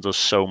 Henderson does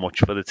so much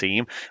for the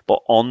team, but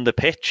on the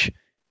pitch,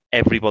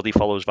 everybody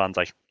follows Van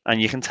Dijk.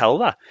 And you can tell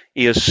that.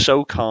 He is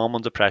so calm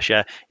under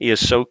pressure. He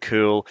is so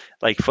cool.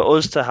 Like, for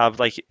us to have,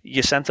 like,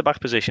 your centre-back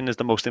position is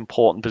the most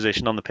important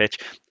position on the pitch.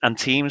 And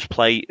teams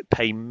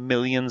pay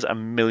millions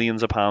and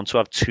millions of pounds to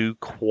have two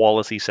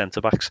quality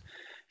centre-backs.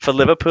 For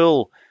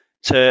Liverpool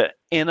to,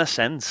 in a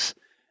sense,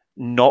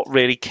 not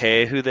really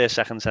care who their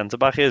second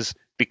centre-back is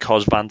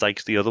because Van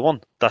Dijk's the other one,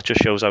 that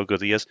just shows how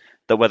good he is.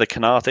 That whether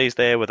Konate's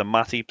there, whether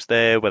Matip's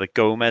there, whether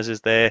Gomez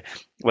is there,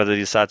 whether they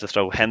decide to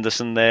throw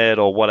Henderson there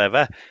or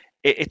whatever,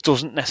 it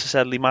doesn't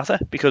necessarily matter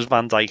because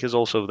Van Dijk is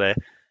also there.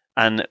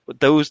 And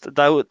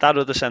that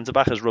other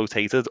centre-back has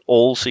rotated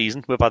all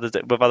season. We've had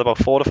about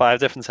 4 or 5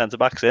 different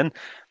centre-backs in,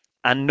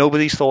 and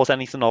nobody's thought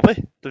anything of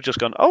it. They've just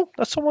gone, oh,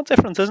 that's somewhat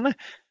different, isn't it?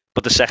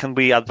 But the second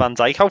we had Van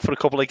Dijk out for a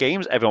couple of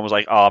games, everyone was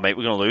like, oh, mate,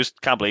 we're going to lose.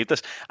 Can't believe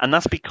this. And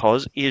that's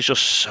because he is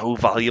just so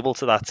valuable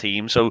to that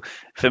team. So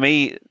for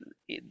me,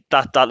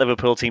 that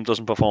Liverpool team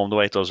doesn't perform the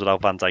way it does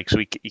without Van Dijk. So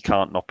he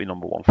can't not be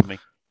number one for me.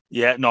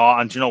 Yeah, no,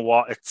 and you know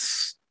what?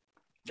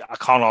 I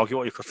can't argue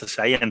what you've got to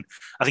say. And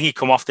I think he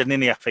come off, didn't he, in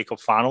the FA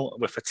Cup final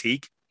with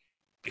fatigue,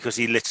 because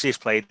he literally has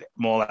played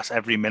more or less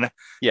every minute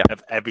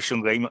of every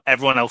single game.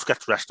 Everyone else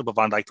gets rested, but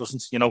Van Dijk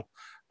doesn't, you know.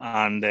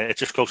 And it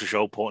just goes to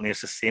show important he is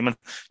this team. And,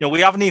 you know,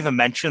 we haven't even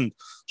mentioned,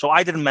 so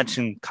I didn't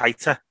mention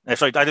Keita. I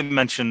didn't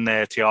mention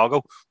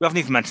Thiago. We haven't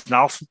even mentioned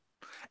Alisson.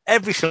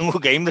 Every single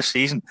game this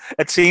season,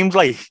 it seems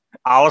like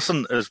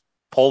Alisson has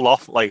pulled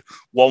off like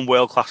one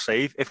world-class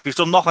save. If he's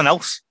done nothing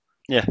else,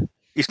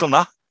 he's done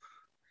that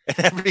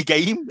in every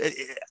game.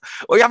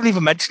 We haven't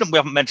even mentioned him. We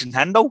haven't mentioned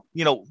Hendo.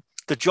 You know,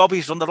 the job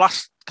he's done the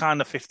last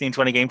kind of 15,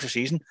 20 games this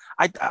season,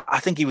 I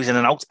think he was in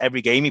and out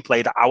every game. He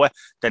played an hour,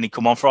 then he'd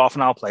come on for half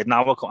an hour, played an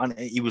hour, and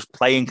he was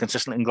playing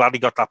consistently. I'm glad he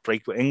got that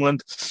break with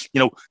England. You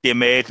know, the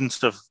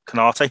emergence of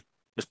Konate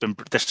has been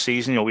this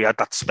season. You know, we had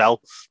that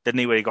spell, didn't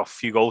he, where he got a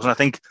few goals, and I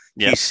think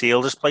he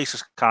sealed his place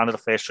as kind of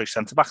the first choice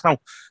centre-back now.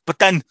 But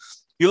then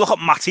you look at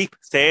Matip,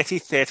 30,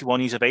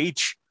 31 years of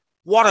age.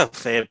 What a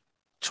third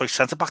choice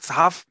centre-back to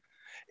have.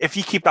 If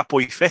you keep that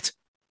boy fit,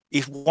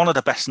 he's one of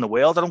the best in the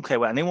world. I don't care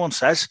what anyone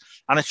says.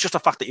 And it's just the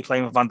fact that you're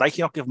playing with Van Dijk.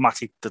 You're not giving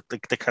Matip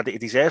the credit he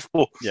deserves.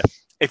 But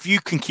if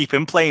you can keep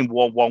him playing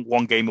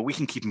one game a week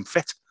and keep him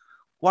fit,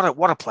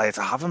 what a player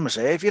to have in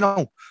reserve, you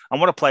know. And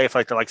what a player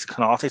for the likes of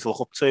Konate to look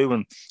up to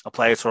and a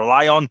player to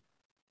rely on.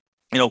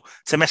 You know,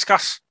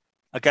 Tsimikas,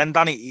 again,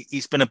 Danny,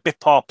 he's been a bit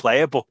part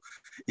player, but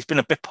he's been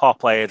a bit part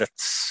player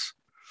that's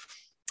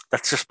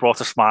just brought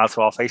a smile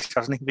to our face,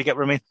 hasn't he? If you get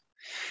what I mean?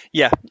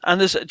 Yeah, and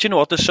do you know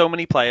what? There's so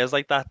many players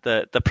like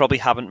that probably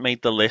haven't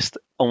made the list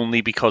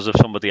only because of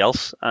somebody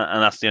else,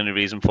 and that's the only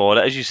reason for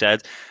it. As you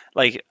said,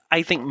 like,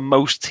 I think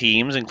most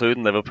teams,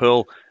 including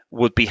Liverpool,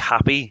 would be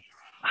happy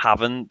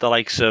having the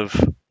likes of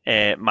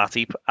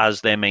Matip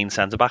as their main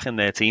centre-back in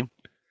their team.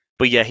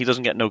 But yeah, he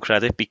doesn't get no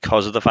credit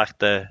because of the fact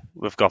that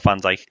we've got Van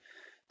Dijk.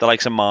 The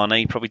likes of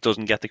Mane probably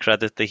doesn't get the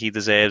credit that he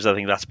deserves. I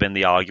think that's been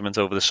the argument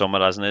over the summer,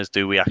 hasn't it?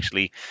 Do we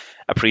actually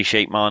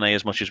appreciate Mane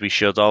as much as we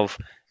should have?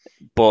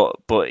 But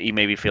he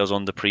maybe feels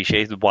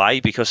underappreciated.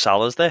 Why? Because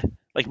Salah's there.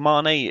 Like,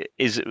 Mane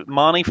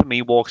for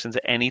me walks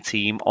into any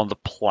team on the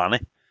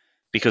planet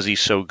because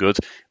he's so good.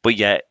 But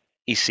yet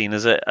he's seen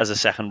as a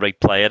second-rate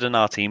player in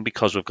our team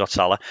because we've got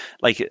Salah.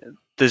 Like,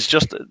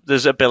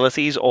 there's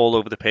abilities all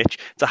over the pitch.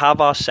 To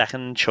have our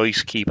second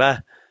choice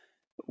keeper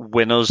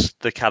win us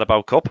the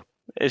Carabao Cup,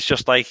 it's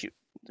just like,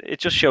 it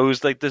just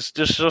shows like there's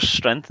just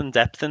strength and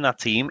depth in that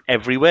team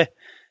everywhere.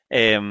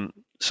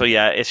 So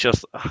yeah, it's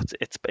just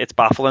it's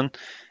baffling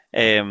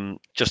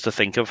just to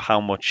think of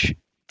how much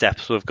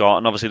depth we've got,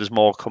 and obviously there's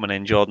more coming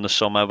in during the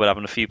summer. We're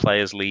having a few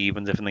players leave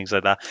and different things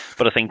like that,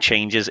 but I think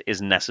changes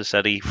is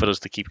necessary for us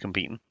to keep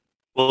competing.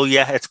 Well,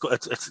 yeah,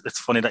 it's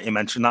funny that you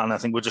mentioned that, and I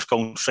think we're just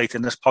going straight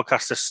in this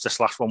podcast. This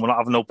last one, we're not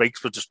having no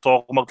breaks. We're just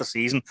talking about the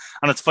season,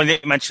 and it's funny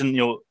that you mentioned, you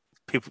know,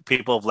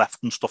 people have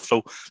left and stuff.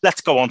 So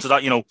let's go on to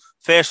that. You know,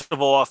 first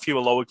of all, a few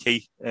lower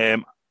key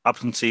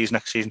absentees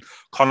next season.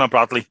 Conor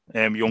Bradley,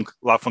 young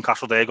lad from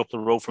Castledale up the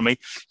road from me.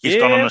 He's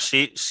gone on a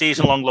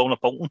season-long loan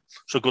at Bolton,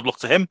 so good luck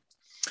to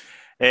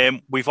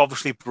him. We've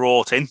obviously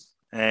brought in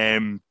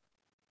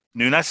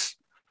Nunes.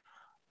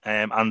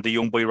 and the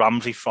young boy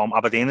Ramsey from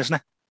Aberdeen, isn't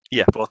it?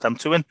 Yeah. Brought them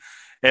two in.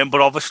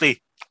 But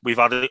obviously, we've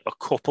had a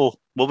couple.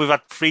 Well, we've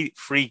had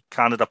three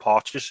kind of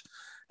departures,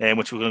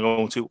 which we're going to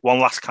go into. One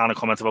last kind of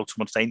comment about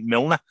someone saying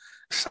Milner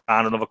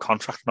signed another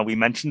contract. Now, we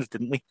mentioned it,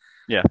 didn't we?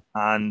 Yeah.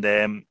 And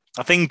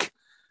I think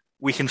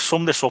we can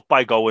sum this up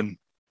by going,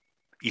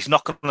 he's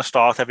not going to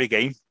start every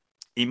game.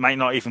 He might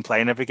not even play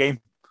in every game.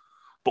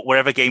 But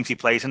wherever games he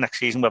plays in next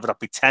season, whether that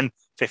be 10,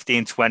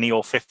 15, 20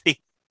 or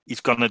 50, he's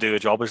going to do a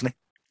job, isn't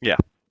he? Yeah.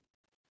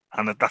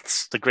 And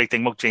that's the great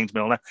thing about James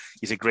Milner.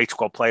 He's a great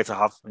squad player to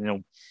have, you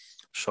know.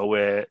 So,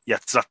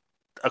 it's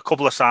a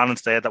couple of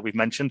signings there that we've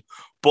mentioned.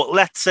 But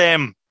let's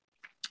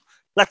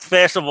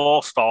first of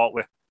all start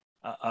with,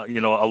 a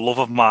love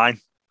of mine.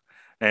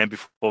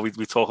 Before we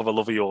talk of a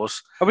love of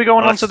yours. Are we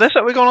going on to this?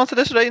 Are we going on to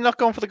this today? Not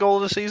going for the goal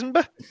of the season,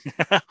 bit?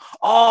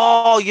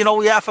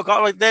 I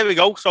forgot. Right, there we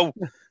go. So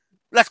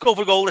let's go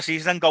for goal of the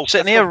season and go.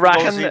 Sitting here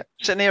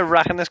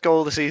racking this goal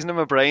of the season in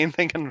my brain,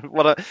 thinking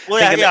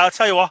I'll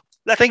tell you what.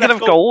 Thinking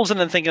of goals and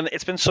then thinking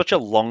it's been such a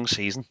long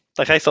season.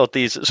 Like I thought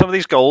some of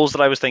these goals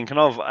that I was thinking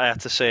of, I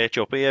had to search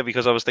up here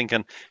because I was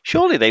thinking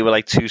surely they were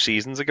like 2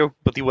 seasons ago,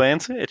 but they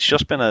weren't. It's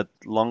just been a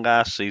long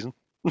ass season.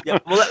 Yeah,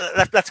 well,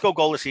 let's go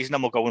goal of the season,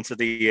 and we'll go into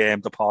the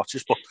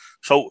departures. But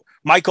so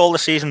my goal of the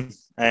season,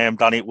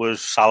 Danny,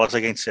 was Salah's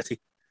against City.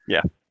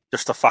 Yeah,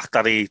 just the fact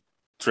that he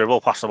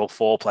dribbled past about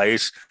 4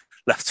 players,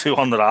 left 2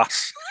 on their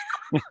ass,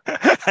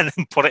 and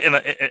then put it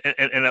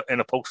in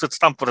a postage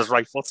stamp with his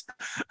right foot,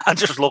 and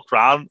just looked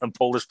round and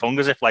pulled his tongue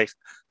as if like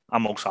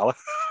I'm Mo Salah.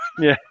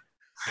 Yeah.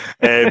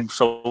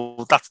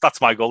 So that's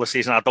my goal this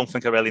season. I don't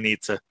think I really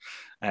need to.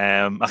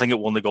 I think it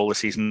won the goal this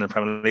season in the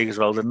Premier League as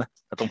well, didn't it?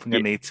 I don't think I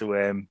need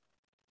to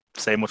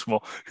say much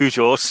more. Who's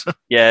yours?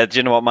 Yeah, do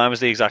you know what? Mine was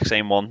the exact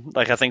same one.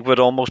 Like, I think we'd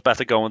almost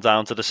better going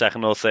down to the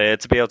second or third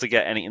to be able to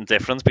get anything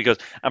different, because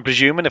I'm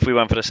presuming if we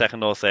went for the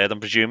second or third, I'm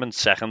presuming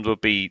second would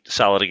be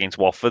Salah against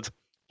Watford,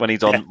 when he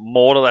done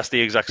more or less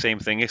the exact same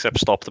thing, except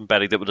stopped and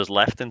buried it with his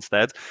left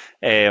instead.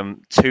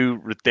 2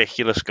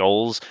 ridiculous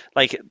goals.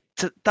 Like,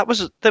 there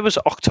was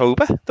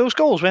October, those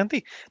goals, weren't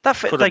they?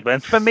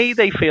 For me,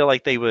 they feel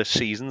like they were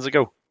seasons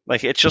ago.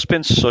 Like, it's just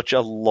been such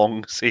a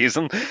long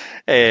season.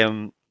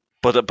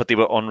 But they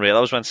were unreal.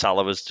 That was when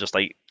Salah was just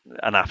like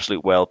an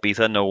absolute world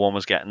beater. No one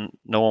was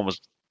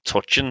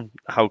touching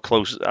how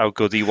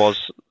good he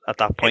was at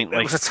that point.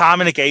 It was a time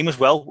in the game as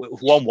well,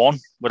 1-1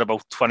 with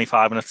about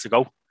 25 minutes to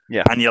go.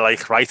 Yeah, and you're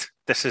like, right,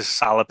 this is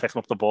Salah picking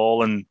up the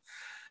ball, and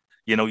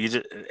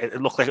it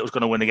looked like it was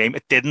going to win the game.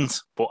 It didn't,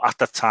 but at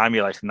that time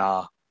you're like,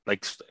 nah,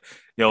 like,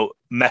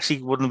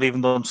 Messi wouldn't have even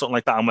done something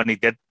like that, and when he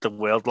did, the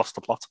world lost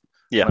the plot.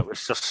 Yeah, it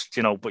was just,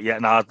 but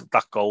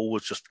that goal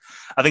was just.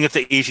 I think it's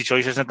an easy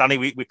choice, isn't it, Danny?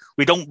 We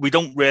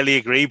don't really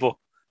agree, but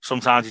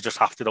sometimes you just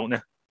have to, don't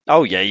you?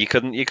 Oh yeah, you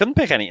couldn't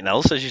pick anything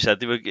else, as you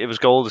said. It was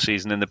goal of the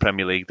season in the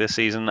Premier League this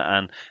season,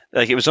 and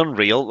like it was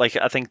unreal. Like,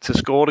 I think to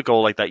score a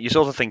goal like that, you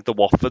sort of think the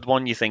Watford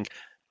one, you think,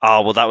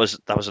 oh well, that was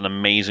an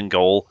amazing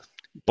goal,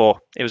 but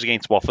it was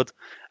against Watford,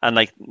 and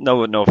like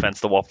no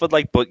offense to Watford,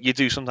 like, but you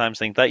do sometimes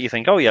think that. You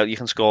think, oh yeah, you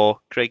can score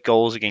great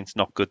goals against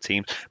not good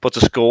teams, but to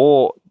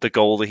score the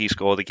goal that he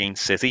scored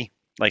against City,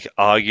 like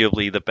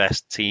arguably the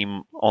best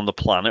team on the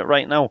planet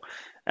right now,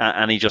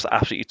 and he just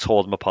absolutely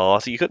tore them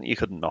apart. You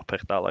couldn't not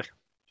pick that, like.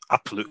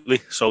 Absolutely.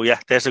 So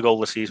yeah, there's a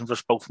goal of the season for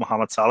us both,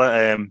 Mohamed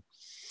Salah.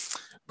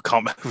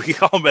 We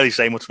can't really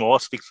say much more.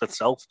 It speaks for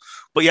itself.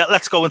 But yeah,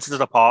 let's go into the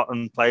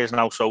departing players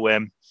now. So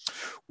we're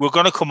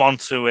going to come on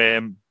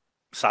to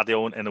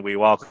Sadio in a wee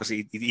while, because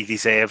he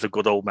deserves a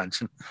good old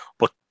mention.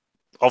 But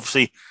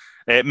obviously,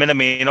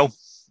 Minamino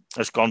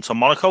has gone to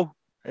Monaco.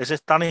 Is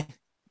it, Danny?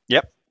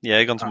 Yep. Yeah,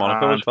 he's gone to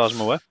Monaco, as far as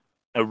I'm aware.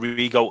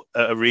 Origi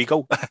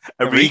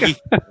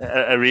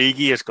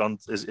has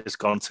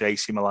gone to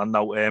AC Milan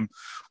now.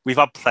 We've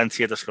had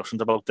plenty of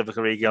discussions about Divock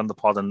Origi on the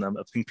pod, and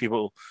I think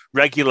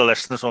regular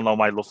listeners will know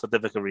my love for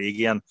Divock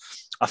Origi, and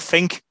I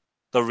think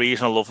the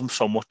reason I love him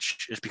so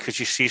much is because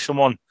you see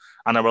someone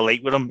and I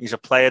relate with him. He's a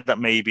player that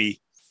maybe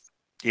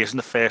he isn't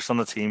the first on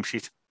the team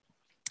sheet.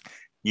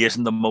 He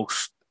isn't the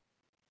most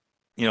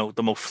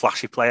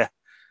flashy player.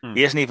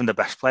 He isn't even the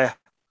best player.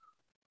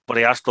 But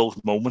he has those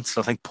moments.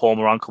 I think Paul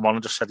Moran come on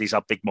and just said he's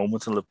had big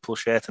moments in the Liverpool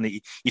shirt, and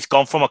he's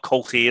gone from a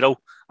cult hero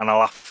and a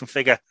laughing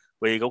figure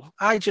where you go,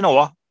 do you know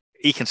what?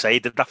 He can say he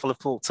did that for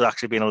Liverpool to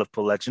actually being a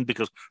Liverpool legend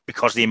because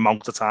the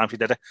amount of times he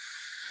did it.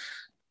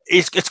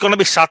 It's going to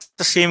be sad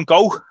to see him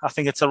go. I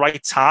think it's the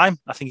right time.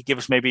 I think he gave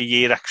us maybe a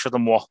year extra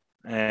than what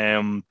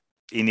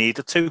he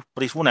needed to,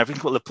 but he's won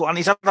everything with Liverpool, and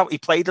he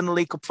played in the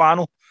League Cup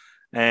final.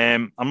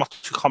 I'm not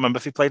sure, I can't remember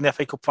if he played in the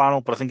FA Cup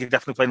final, but I think he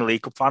definitely played in the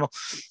League Cup final.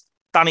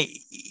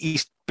 Danny,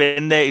 he's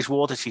been there, he's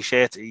wore the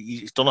t-shirt,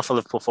 he's done it for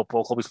Liverpool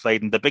Football Club, he's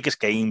played in the biggest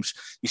games,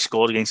 he's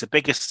scored against the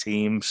biggest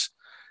teams,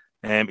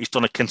 he's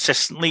done it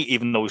consistently,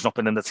 even though he's not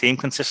been in the team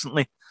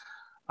consistently,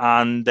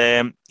 and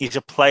he's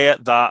a player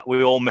that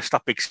we all miss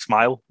that big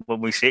smile when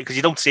we see it, because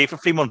you don't see it for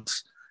 3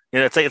 months.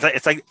 It's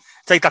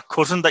like that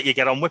cousin that you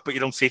get on with, but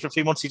you don't see it for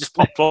 3 months. He just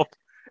pops up,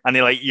 and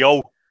you're like,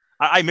 yo,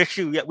 I miss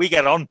you, we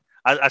get on.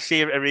 I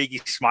see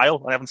Origi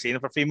smile. I haven't seen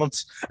it for 3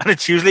 months, and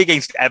it's usually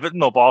against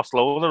Everton or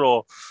Barcelona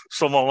or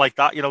someone like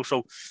that, you know.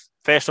 So,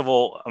 first of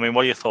all, I mean,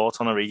 what are your thoughts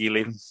on Origi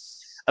leaving?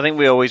 I think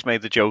we always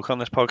made the joke on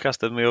this podcast,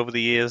 didn't we, over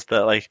the years,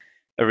 that like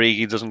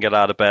Origi doesn't get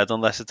out of bed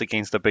unless it's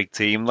against a big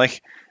team,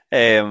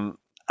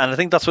 and I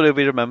think that's what he'll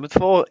be remembered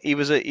for. He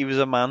was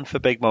a man for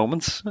big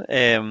moments.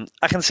 You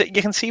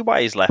can see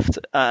why he's left,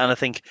 and I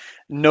think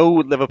no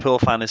Liverpool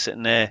fan is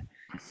sitting there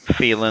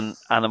feeling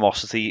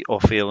animosity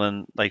or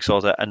feeling like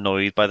sort of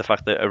annoyed by the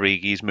fact that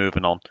Origi's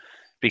moving on,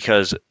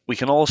 because we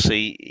can all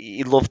see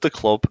he loved the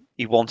club.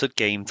 He wanted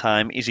game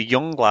time. He's a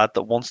young lad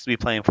that wants to be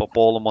playing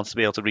football and wants to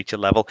be able to reach a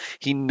level.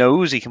 He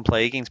knows he can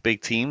play against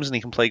big teams and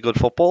he can play good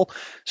football.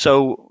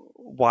 So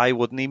why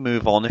wouldn't he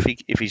move on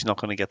if he's not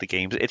going to get the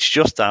games? It's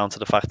just down to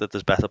the fact that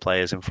there's better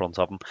players in front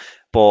of him.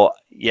 But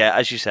yeah,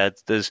 as you said,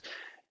 there's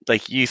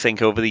like you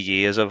think over the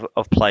years of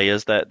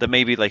players that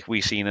maybe like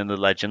we've seen in the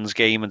Legends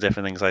game and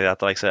different things like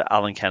that, like say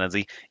Alan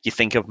Kennedy. You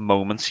think of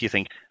moments, you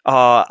think,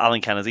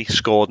 Alan Kennedy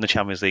scored in the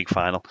Champions League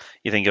final.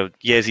 You think of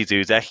Jerzy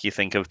Dudek, you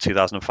think of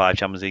 2005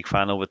 Champions League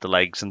final with the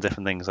legs and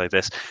different things like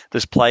this.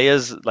 There's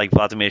players like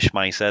Vladimir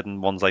Šmajsed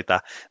and ones like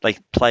that,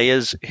 like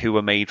players who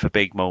were made for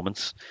big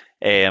moments.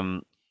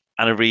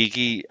 And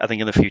Origi, I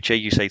think in the future,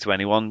 you say to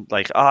anyone,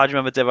 like, do you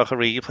remember Divock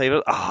Origi played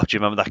with? Do you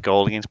remember that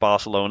goal against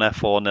Barcelona,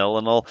 4-0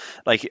 and all?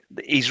 Like,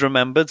 he's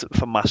remembered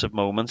for massive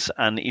moments,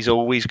 and he's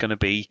always going to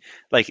be,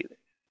 like,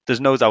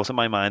 there's no doubt in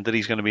my mind that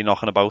he's going to be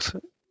knocking about,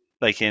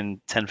 like,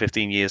 in 10,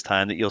 15 years'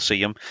 time, that you'll see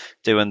him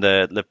doing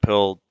the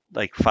Liverpool,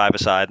 like,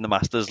 five-a-side in the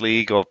Masters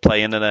League or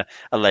playing in a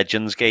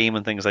Legends game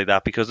and things like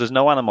that, because there's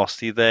no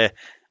animosity there.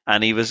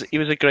 And he was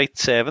a great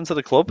servant to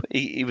the club.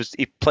 He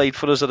played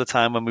for us at a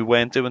time when we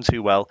weren't doing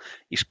too well.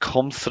 He's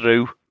come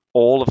through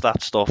all of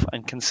that stuff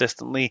and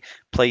consistently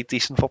played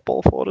decent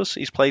football for us.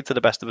 He's played to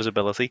the best of his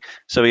ability.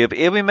 So he'll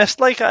be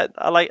missed. I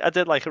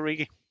did like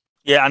Origi.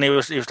 Yeah, and he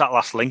was that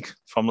last link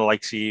from the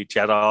likes of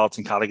Gerrard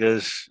and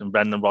Carragher's and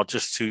Brendan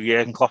Rodgers to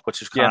Jurgen Klopp,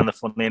 which is kind of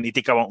funny. And he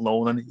did go out on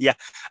loan, and yeah,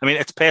 I mean,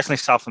 it's personally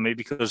sad for me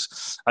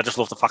because I just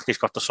love the fact he's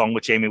got the song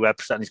with Jamie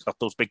Webster and he's got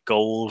those big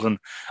goals. And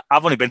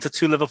I've only been to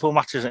 2 Liverpool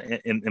matches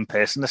in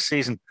person this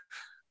season,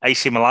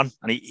 AC Milan,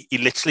 and he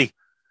literally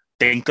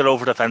dinked it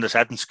over the defender's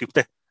head and scooped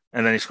it,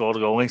 and then he scored a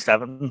goal against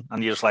Everton,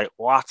 and you're just like,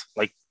 what?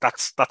 Like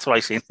that's what I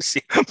seen.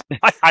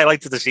 I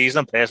highlighted the season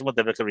in person with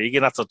Divock Origi,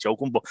 and that's not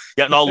joking, but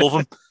yeah, no, I love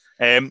him.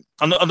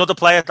 Another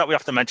player that we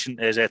have to mention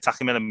is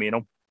Taki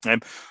Minamino.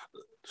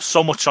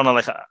 So much on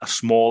a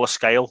smaller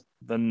scale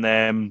than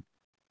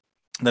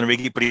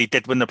Origi, but he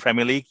did win the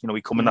Premier League. You know,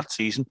 he come in that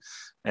season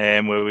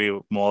where we were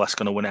more or less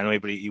going to win anyway,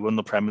 but he won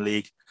the Premier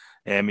League.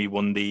 He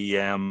won the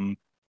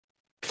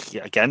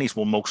again, he's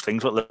won most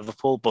things with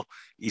Liverpool, but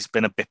he's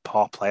been a bit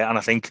part player, and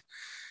I think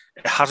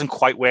it hasn't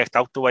quite worked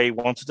out the way he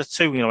wanted it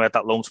to. You know, he had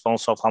that loan spell in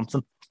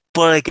Southampton.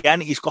 But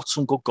again, he's got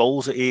some good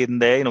goals here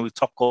and there. You know, he's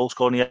top goal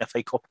scorer in the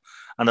FA Cup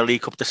and the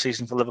League Cup this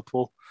season for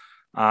Liverpool.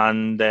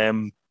 And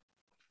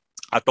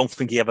I don't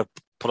think he ever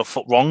put a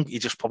foot wrong. He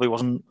just probably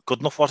wasn't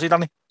good enough, was he,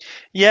 Danny?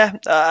 Yeah,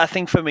 I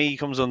think for me, he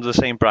comes under the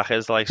same bracket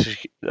as like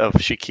of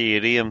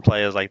Shaqiri and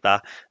players like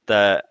that.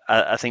 That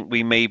I think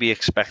we maybe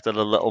expected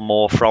a little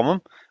more from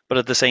him. But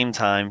at the same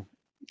time,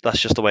 that's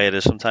just the way it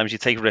is. Sometimes you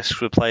take risks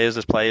with players.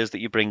 There's players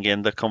that you bring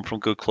in that come from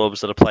good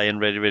clubs that are playing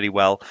really, really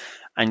well,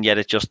 and yet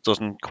it just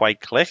doesn't quite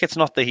click. It's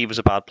not that he was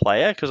a bad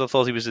player, because I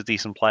thought he was a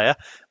decent player,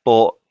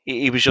 but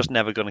he was just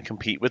never going to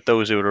compete with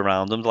those who were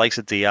around him. The likes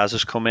of Diaz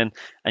has come in,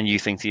 and you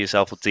think to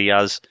yourself, well,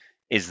 Diaz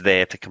is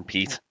there to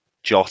compete.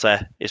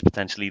 Jota is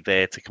potentially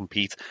there to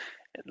compete.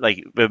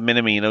 Like with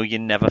Minamino, you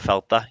never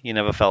felt that. You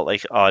never felt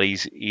like,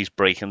 he's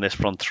breaking this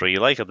front three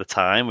like at the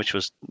time, which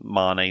was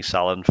Mane,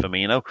 Salah, and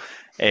Firmino.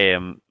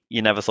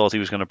 You never thought he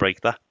was going to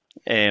break that.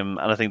 And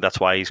I think that's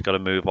why he's got to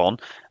move on.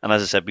 And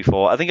as I said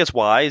before, I think it's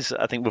wise.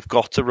 I think we've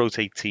got to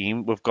rotate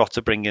team. We've got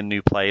to bring in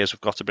new players.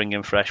 We've got to bring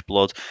in fresh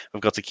blood. We've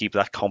got to keep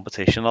that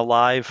competition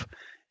alive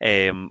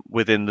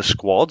within the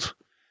squad.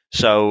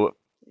 So,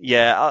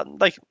 yeah,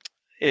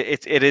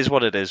 it is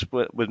what it is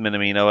with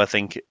Minamino. I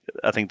think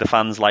the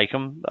fans like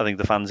him. I think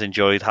the fans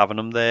enjoyed having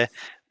him there.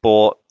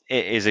 But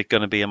is it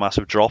going to be a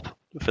massive drop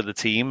for the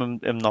team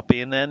and him not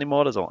being there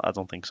anymore? I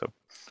don't think so.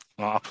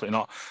 No, absolutely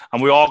not.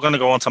 And we are going to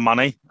go on to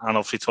Mane and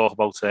obviously talk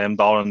about Darwin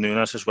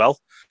Núñez as well.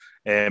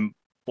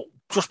 But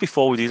just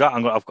before we do that,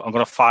 I'm going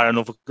to fire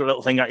another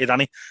little thing at you,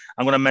 Danny.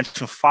 I'm going to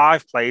mention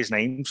 5 players'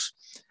 names,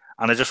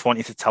 and I just want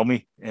you to tell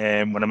me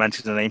when I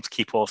mention the names,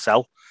 keep or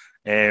sell.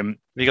 You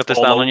got this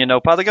down on your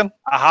notepad again?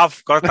 I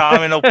have got it down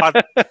on my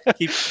notepad.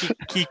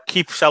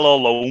 keep, sell or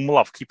loan. We'll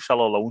have keep, sell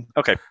or loan.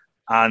 Okay.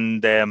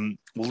 And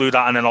we'll do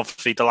that, and then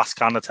obviously the last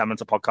kind of 10-minute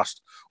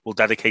podcast we'll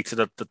dedicate to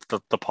the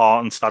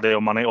departing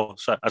Sadio Mane, or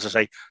as I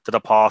say, the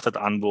departed,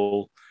 and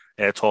we'll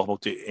talk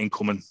about the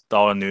incoming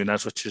Darwin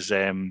Núñez, which is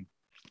a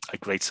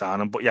great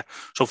signing. But yeah,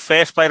 so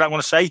first player that I'm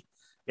going to say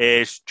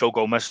is Joe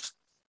Gomez.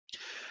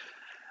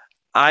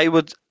 I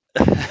would.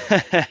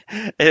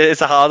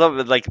 It's a hard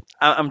one. Like,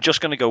 I'm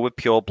just going to go with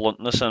pure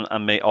bluntness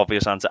and my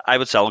obvious answer. I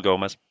would sell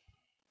Gomez.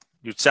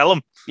 You'd sell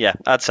him. Yeah,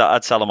 I'd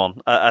sell him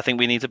on. I think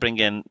we need to bring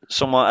in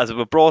someone, as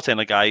we've brought in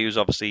a guy who's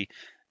obviously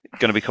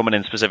going to be coming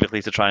in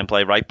specifically to try and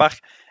play right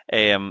back.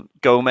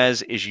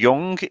 Gomez is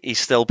young. He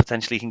still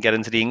potentially can get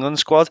into the England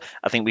squad.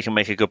 I think we can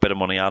make a good bit of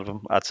money out of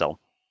him. I'd sell him.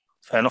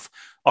 Fair enough.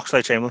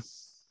 Oxlade-Chamberlain.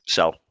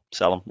 Sell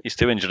him. He's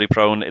too injury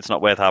prone. It's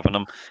not worth having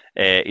him.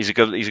 He's a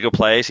good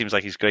player. Seems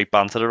like he's great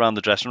banter around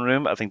the dressing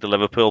room. I think the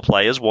Liverpool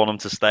players want him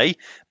to stay,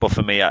 but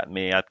for me,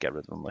 I'd get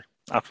rid of him.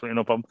 Absolutely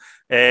no problem.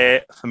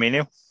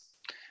 Firmino.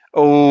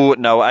 Oh,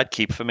 no, I'd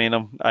keep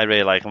Firmino. I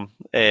really like him.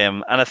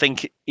 And I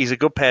think he's a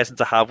good person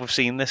to have. We've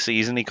seen this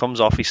season, he comes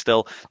off,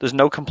 there's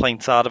no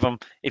complaints out of him.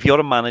 If you're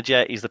a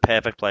manager, he's the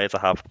perfect player to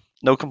have.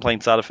 No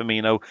complaints out of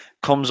Firmino.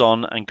 Comes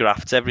on and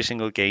grafts every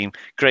single game.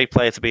 Great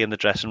player to be in the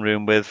dressing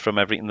room with from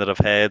everything that I've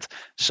heard.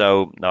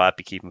 So, no, I'd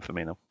be keeping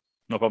Firmino.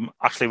 No problem.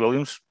 Ashley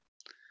Williams.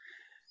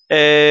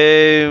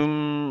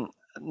 Maybe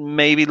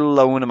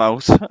loan him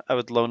out. I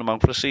would loan him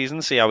out for a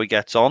season, see how he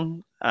gets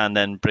on, and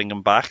then bring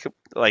him back.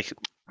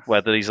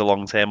 Whether he's a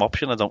long-term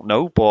option, I don't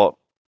know, but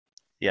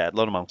yeah,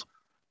 loan him out.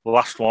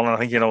 Last one, and I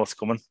think you know what's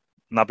coming.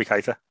 Naby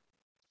Keita.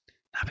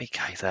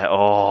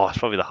 It's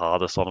probably the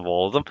hardest one of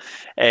all of them.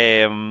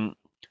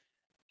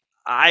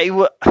 I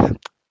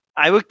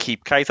would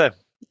keep Keita,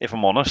 if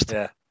I'm honest.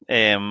 Yeah.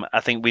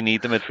 I think we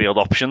need the midfield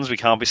options. We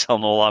can't be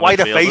selling all our Why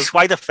midfielders.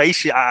 Why the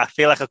face? I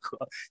feel like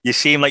you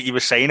seem like you were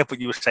saying it, but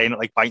you were saying it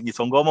like biting your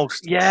tongue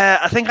almost. Yeah,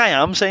 I think I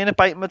am saying it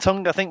biting my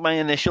tongue. I think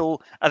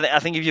I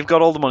think if you've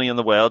got all the money in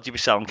the world, you'd be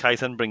selling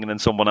Keita and bringing in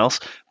someone else.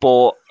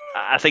 But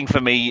I think for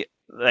me,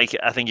 I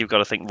think you've got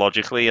to think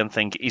logically and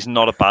think he's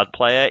not a bad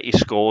player. He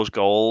scores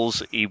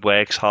goals. He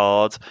works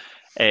hard.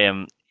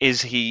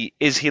 Is he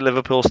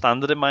Liverpool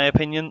standard in my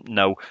opinion?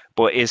 No,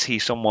 but is he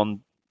someone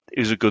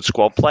who's a good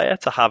squad player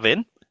to have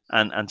in?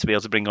 And to be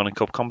able to bring on in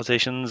cup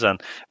competitions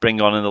and bring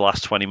on in the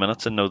last 20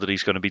 minutes and know that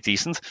he's going to be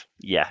decent.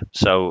 Yeah.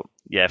 So,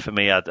 yeah, for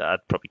me, I'd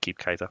probably keep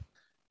Keita.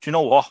 Do you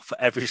know what? For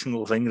every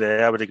single thing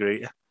there, I would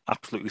agree.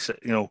 Absolutely.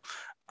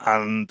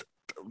 And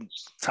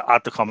to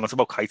add the comments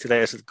about Keita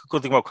there, is a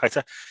good thing about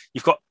Keita.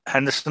 You've got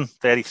Henderson,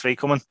 33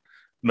 coming,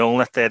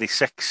 Milner,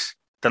 36.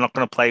 They're not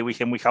going to play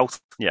week in, week out.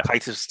 Yeah.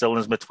 Keita's still in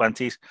his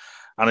mid-20s.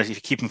 And if you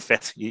keep him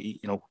fit, a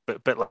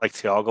bit like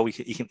Thiago,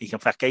 he can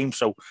affect games.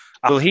 So,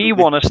 will he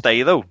want to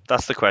stay though?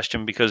 That's the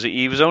question, because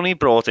he was only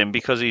brought in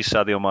because he's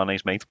Sadio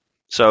Mane's mate.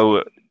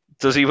 So,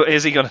 is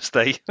he going to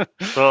stay?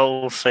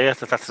 Well, we'll see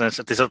it.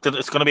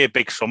 It's going to be a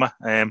big summer.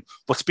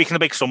 But speaking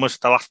of big summers,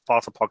 the last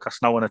part of the podcast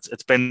now, and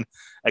it's been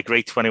a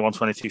great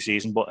 21-22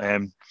 season. But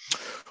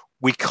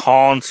we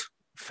can't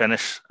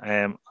finish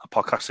a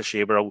podcast this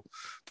year without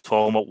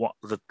talking about what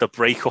the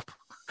breakup.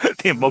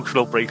 The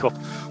emotional breakup.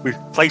 We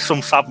play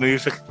some sad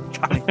music.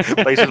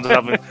 Play some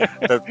sad music.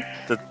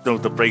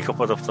 The breakup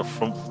of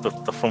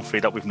the front three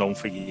that we've known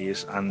for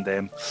years, and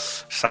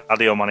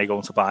Sadio Mane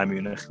going to Bayern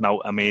Munich. Now,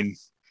 I mean,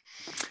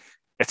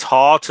 it's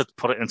hard to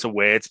put it into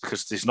words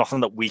because there's nothing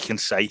that we can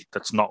say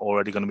that's not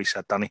already going to be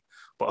said, Danny.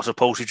 But I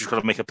suppose you just got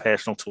to make it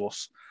personal to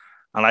us.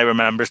 And I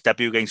remember his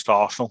debut against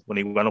Arsenal when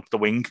he went up the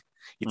wing.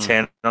 He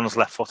turned on his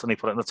left foot and he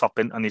put it in the top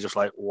bin, and he's just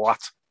like,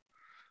 what?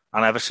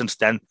 And ever since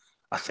then,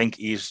 I think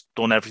he's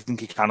done everything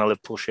he can in a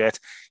Liverpool shirt.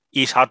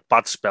 He's had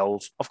bad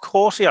spells. Of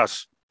course he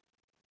has.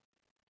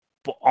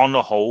 But on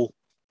the whole,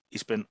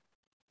 he's been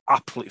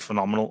absolutely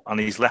phenomenal.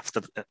 And he's left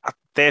at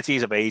 30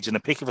 years of age in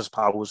the peak of his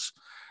powers,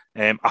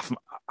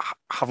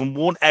 having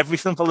won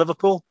everything for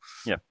Liverpool.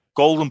 Yeah.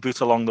 Golden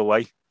boot along the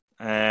way.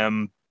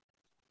 And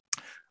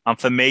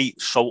for me,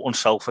 so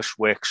unselfish,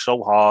 works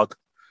so hard,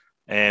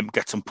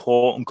 gets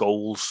important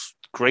goals,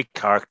 great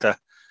character.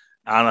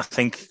 And I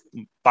think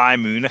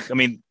Bayern Munich, I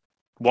mean,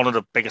 one of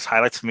the biggest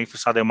highlights for me for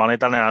Sadio Mane,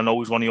 Dan, and I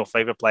know he's one of your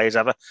favourite players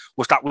ever,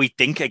 was that we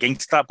dink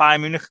against that Bayern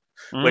Munich,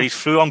 where he's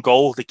through on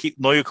goal,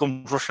 Neuer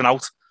comes rushing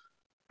out,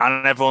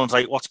 and everyone's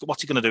like,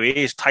 what's he going to do here?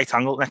 He's tight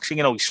angle. Next thing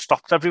you know, he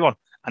stopped everyone,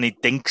 and he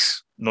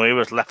dinks Neuer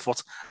with his left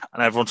foot,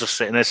 and everyone's just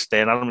sitting there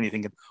staring at him, and you're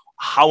thinking,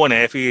 how on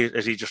earth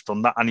has he just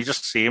done that? And you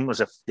just see him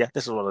as if, yeah,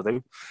 this is what I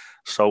do.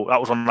 So that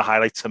was one of the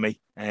highlights for me.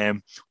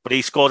 But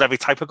he scored every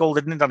type of goal,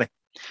 didn't he, Danny?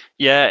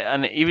 Yeah,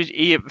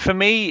 and for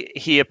me,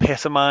 he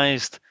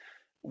epitomised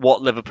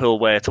what Liverpool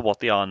were to what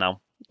they are now.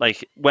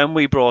 Like, when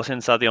we brought in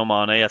Sadio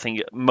Mane, I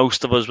think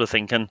most of us were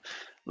thinking,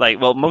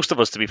 most of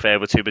us, to be fair,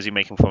 were too busy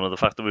making fun of the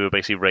fact that we were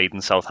basically raiding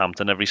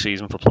Southampton every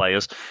season for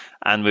players.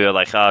 And we were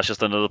like, it's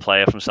just another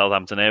player from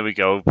Southampton. Here we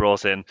go.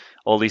 Brought in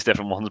all these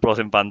different ones. Brought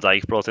in Van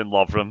Dijk, brought in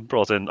Lovren,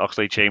 brought in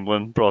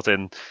Oxlade-Chamberlain, brought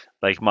in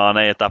Mane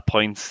at that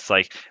point. It's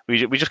like,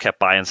 we just kept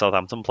buying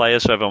Southampton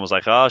players. So everyone was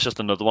like, it's just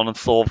another one, and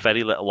thought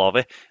very little of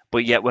it.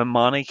 But yet when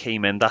Mane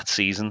came in that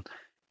season,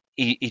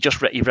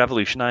 he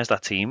revolutionised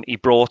that team. He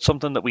brought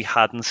something that we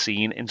hadn't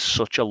seen in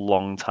such a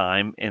long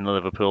time in the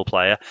Liverpool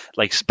player,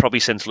 like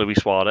probably since Luis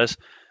Suarez,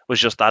 was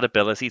just that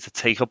ability to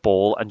take a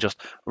ball and just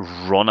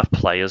run at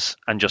players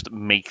and just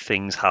make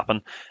things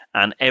happen.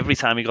 And every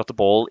time he got the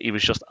ball, he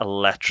was just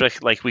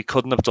electric. Like, we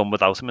couldn't have done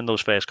without him in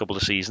those first couple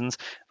of seasons.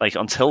 Like,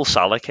 until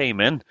Salah came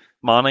in,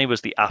 Mane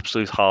was the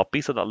absolute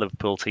heartbeat of that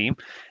Liverpool team.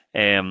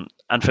 And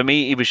for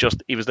me, he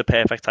was the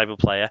perfect type of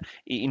player.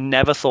 He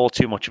never thought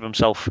too much of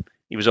himself.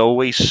 He was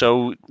always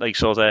so, like,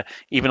 sort of,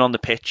 even on the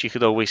pitch, you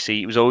could always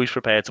see he was always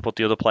prepared to put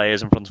the other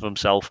players in front of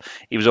himself.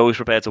 He was always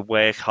prepared to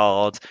work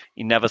hard.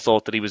 He never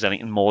thought that he was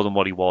anything more than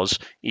what he was.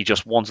 He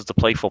just wanted to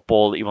play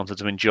football. He wanted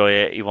to enjoy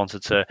it. He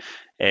wanted to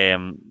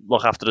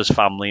look after his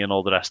family and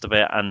all the rest of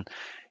it. And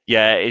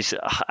yeah,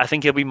 I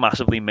think he'll be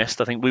massively missed.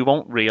 I think we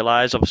won't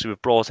realise, obviously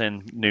we've brought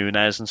in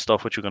Nunes and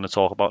stuff, which we're going to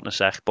talk about in a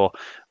sec, but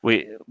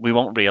we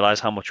won't realise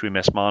how much we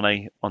miss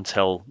Mane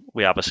until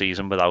we have a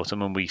season without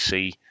him and we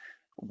see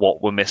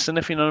what we're missing,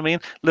 if you know what I mean.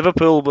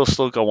 Liverpool will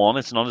still go on.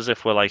 It's not as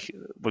if we're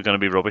going to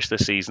be rubbish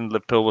this season.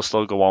 Liverpool will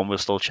still go on. We'll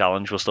still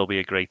challenge. We'll still be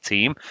a great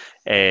team.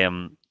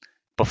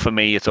 But for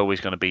me, it's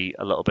always going to be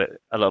a little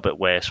bit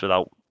worse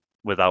without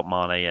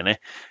Mane in it.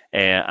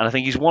 And I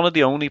think he's one of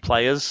the only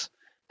players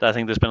that I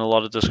think there's been a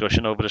lot of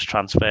discussion over his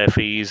transfer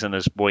fees and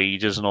his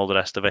wages and all the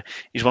rest of it.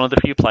 He's one of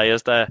the few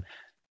players that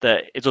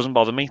it doesn't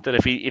bother me that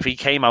if he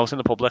came out in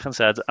the public and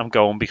said, I'm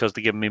going because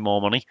they're giving me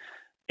more money,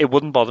 it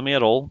wouldn't bother me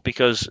at all,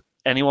 because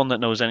anyone that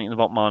knows anything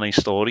about Mane's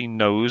story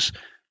knows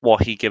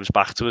what he gives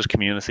back to his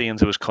community and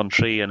to his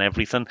country and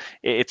everything.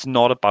 It's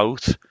not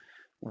about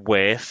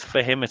worth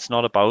for him. It's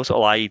not about,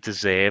 I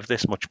deserve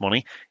this much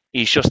money.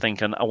 He's just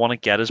thinking, I want to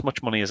get as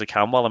much money as I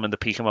can while I'm in the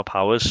peak of my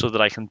powers so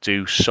that I can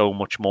do so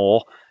much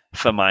more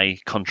for my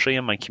country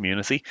and my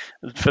community.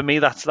 For me,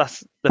 that's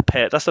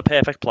the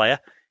perfect player.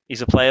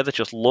 He's a player that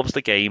just loves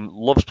the game,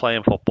 loves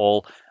playing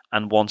football,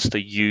 and wants to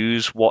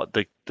use what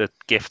the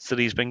gifts that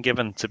he's been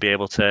given to be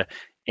able to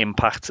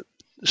impact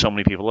so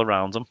many people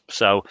around him.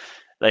 So,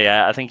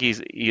 yeah, I think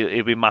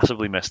he'll be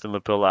massively missed in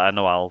Liverpool. I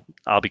know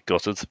I'll be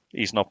gutted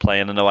he's not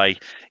playing. I know I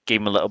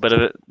gave him a little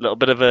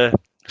bit of a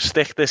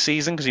stick this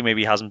season because he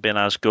maybe hasn't been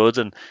as good,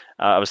 and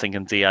I was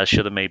thinking Diaz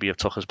should have maybe have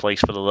took his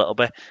place for a little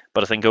bit.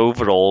 But I think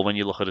overall, when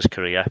you look at his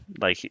career,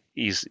 like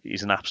he's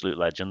an absolute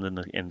legend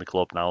in the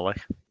club now.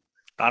 Like,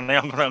 Danny,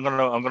 I'm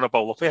gonna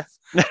bowl up here.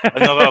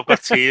 I know I've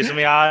got tears in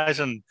my eyes,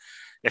 and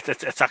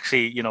it's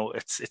actually, you know,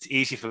 it's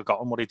easy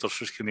forgotten what he does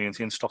for his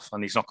community and stuff,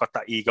 and he's not got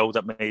that ego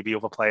that maybe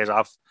other players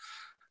have.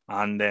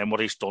 And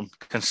what he's done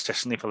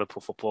consistently for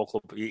Liverpool Football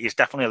Club, he's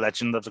definitely a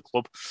legend of the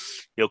club.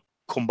 He'll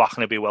come back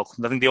and he'll be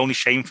welcomed. I think the only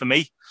shame for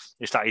me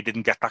is that he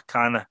didn't get that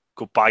kind of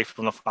goodbye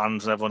from the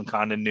fans and everyone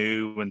kind of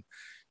knew, and,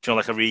 you know,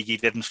 like Origi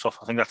did and stuff.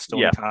 I think that's the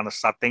only kind of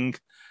sad thing.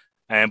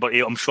 But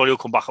I'm sure he'll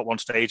come back at one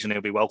stage and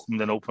he'll be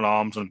welcomed in open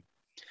arms.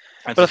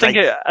 But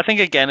I think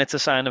again, it's a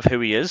sign of who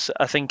he is.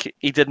 I think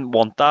he didn't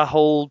want that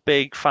whole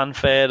big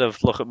fanfare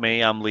of "look at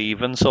me, I'm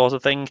leaving" sort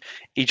of thing.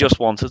 He just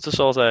wanted to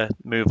sort of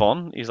move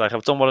on. He's like,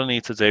 I've done what I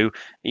need to do.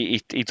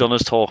 He done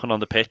his talking on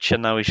the pitch,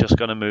 and now he's just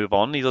going to move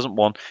on. He doesn't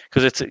want,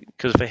 because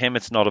for him,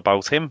 it's not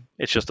about him.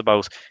 It's just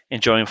about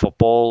enjoying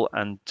football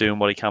and doing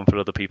what he can for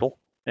other people.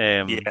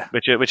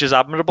 Which is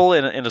admirable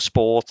in a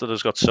sport that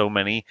has got so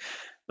many,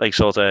 like,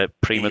 sort of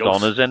prima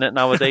donnas in it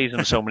nowadays,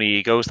 and so many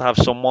egos. To have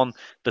someone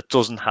that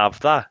doesn't have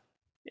that,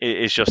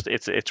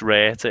 it's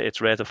rare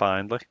to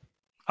find. Like,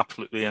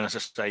 absolutely. And as I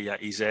say, yeah,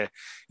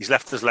 he's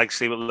left his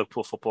legacy with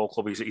Liverpool Football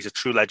Club. He's a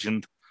true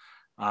legend,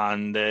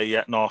 and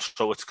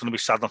so it's going to be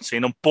sad not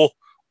seeing him. But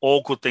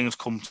all good things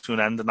come to an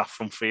end, and that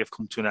front three have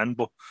come to an end.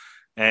 But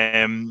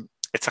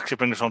it's actually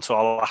brings us on to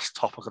our last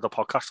topic of the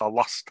podcast, our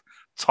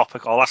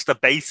last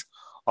debate,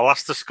 our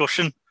last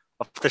discussion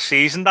of the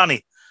season,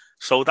 Danny.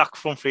 So that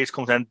front three has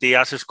come to an end.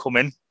 Diaz has come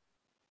in,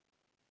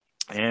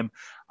 and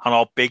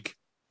our big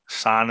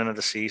signing of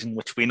the season,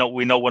 which we know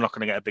we're not going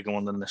to get a bigger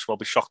one than this. We'll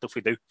be shocked if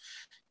we do.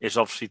 Is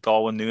obviously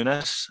Darwin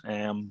Núñez,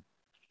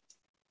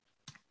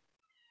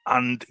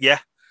 and yeah,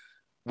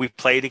 we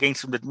played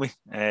against him, didn't we?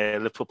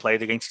 Liverpool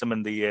played against him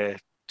in the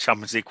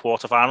Champions League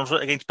quarterfinals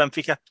against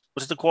Benfica.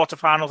 Was it the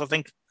quarterfinals?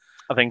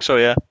 I think so.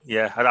 Yeah.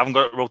 Yeah, I haven't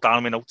got it wrote down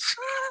in my notes,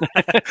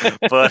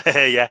 but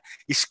yeah,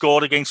 he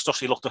scored against us.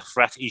 He looked a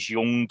threat. He's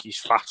young. He's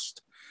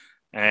fast.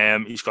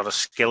 He's got a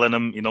skill in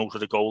him. He knows where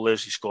the goal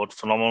is. He scored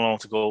phenomenal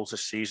amount of goals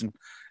this season.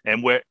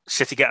 And we're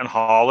City getting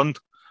Haaland.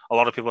 A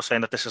lot of people are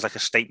saying that this is like a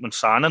statement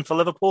signing for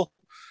Liverpool.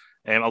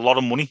 A lot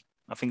of money.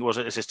 I think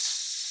is it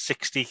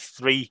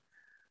 63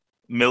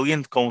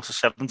 million going to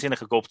 70, and it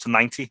could go up to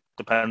 90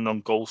 depending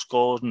on goal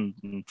scores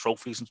and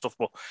trophies and stuff.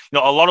 But, you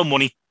know, a lot of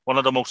money. One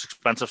of the most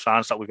expensive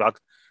signs that we've had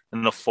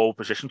in the forward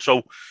position.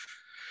 So,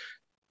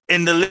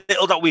 in the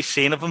little that we've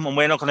seen of him, and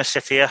we're not going to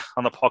sit here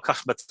on the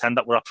podcast and pretend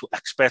that we're absolute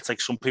experts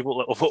like some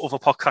people other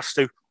podcasts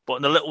do, but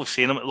in the little we've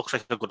seen him, it looks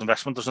like a good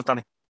investment, doesn't it,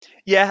 Danny?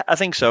 Yeah, I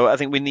think so. I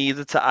think we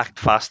needed to act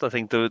fast. I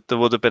think there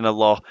would have been a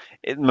lot.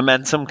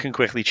 Momentum can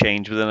quickly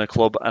change within a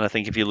club, and I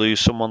think if you lose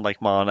someone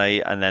like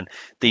Mane, and then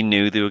they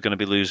knew they were going to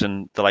be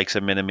losing the likes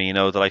of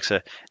Minamino, the likes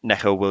of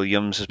Neco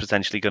Williams is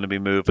potentially going to be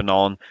moving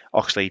on,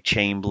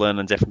 Oxlade-Chamberlain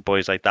and different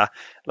boys like that.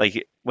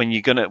 Like, when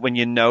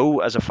you know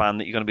as a fan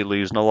that you're going to be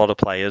losing a lot of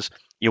players,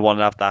 you want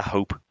to have that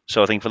hope.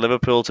 So I think for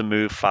Liverpool to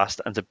move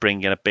fast and to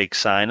bring in a big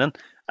signing,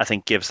 I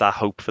think gives that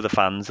hope for the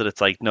fans that it's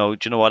like, no,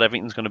 do you know what?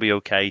 Everything's going to be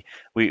okay.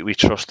 We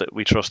trust it.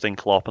 We trust in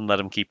Klopp and let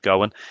him keep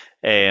going.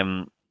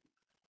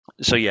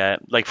 So yeah,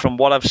 like from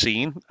what I've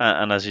seen,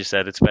 and as you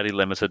said, it's very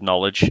limited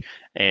knowledge.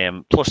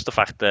 Plus the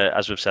fact that,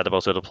 as we've said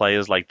about other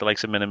players, like the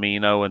likes of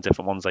Minamino and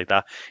different ones like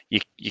that,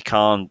 you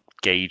can't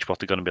gauge what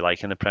they're going to be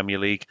like in the Premier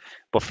League.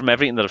 But from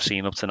everything that I've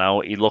seen up to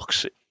now, he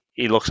looks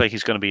like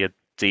he's going to be a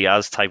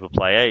Diaz type of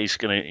player. He's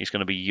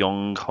gonna be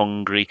young,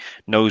 hungry,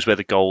 knows where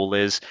the goal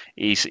is.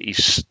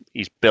 He's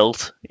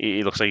built.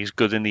 He looks like he's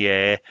good in the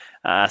air.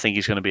 I think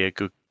he's going to be a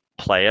good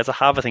player to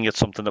have. I think it's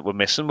something that we're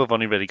missing. We've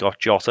only really got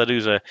Jota,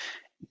 who's a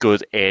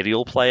good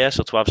aerial player.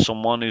 So to have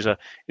someone who's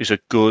a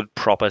good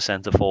proper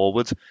centre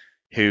forward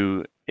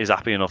who is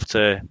happy enough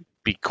to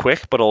be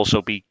quick but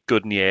also be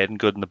good in the air and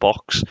good in the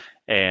box,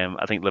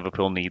 I think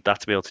Liverpool need that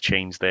to be able to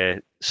change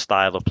their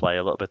style of play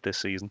a little bit this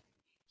season.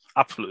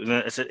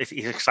 Absolutely,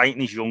 he's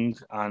exciting. He's young,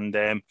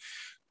 and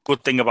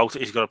good thing about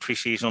it is he's got a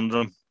pre-season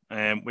under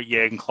him with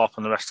Jurgen Klopp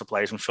and the rest of the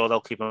players. I'm sure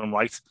they'll keep him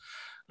right.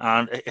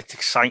 And it's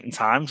exciting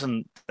times,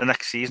 and the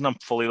next season I'm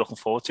fully looking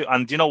forward to.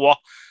 And you know what?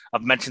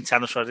 I've mentioned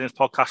tennis already in this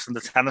podcast, and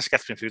the tennis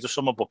gets me through the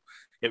summer, but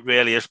it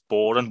really is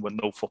boring with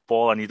no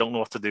football, and you don't know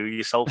what to do with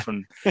yourself.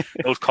 And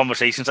those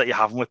conversations that you're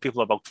having with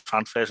people about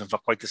transfers is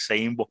not quite the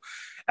same. But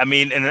I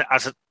mean,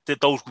 as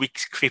those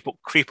weeks creep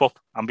up,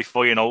 and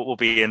before you know it, we'll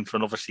be in for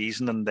another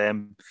season. And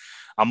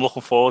I'm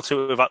looking forward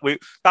to it.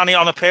 Danny,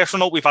 on a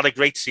personal note, we've had a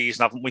great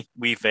season, haven't we?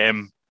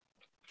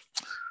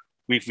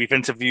 We've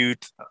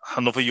interviewed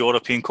another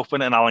European Cup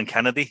winner, Alan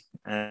Kennedy,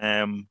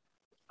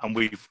 and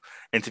we've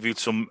interviewed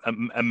some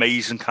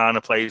amazing kind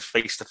of players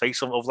face to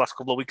face over the last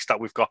couple of weeks. That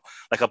we've got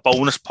like a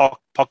bonus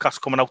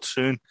podcast coming out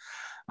soon,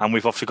 and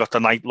we've obviously got the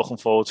night looking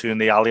forward to in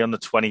the alley on the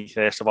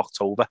 21st of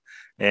October,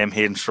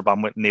 here in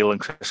Strabane with Neil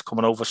and Chris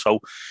coming over. So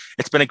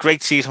it's been a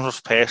great season for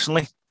us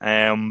personally.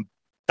 Danny,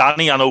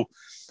 I know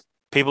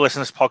people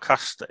listening to this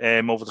podcast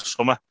over the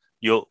summer,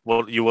 you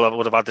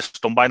would have had this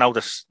done by now.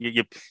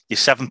 Your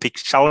 7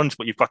 Peaks challenge,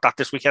 but you've got that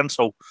this weekend.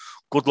 So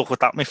good luck with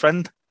that, my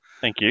friend.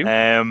 Thank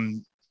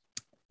you.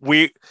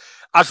 We,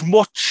 as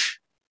much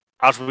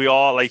as we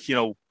are, like, you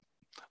know,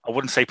 I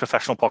wouldn't say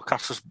professional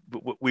podcasters.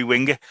 We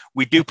wing it.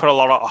 We do put a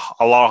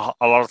lot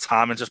of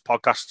time into this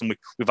podcast, and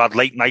we've had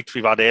late nights,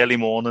 we've had early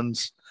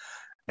mornings.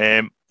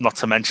 Not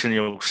to mention,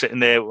 you know,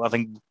 sitting there. I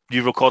think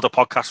you record a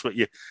podcast with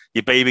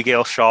your baby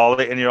girl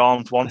Charlotte in your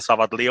arms once. I've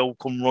had Leo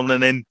come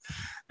running in.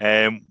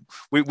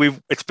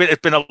 It's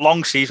been a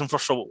long season for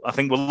us, so I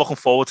think we're looking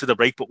forward to the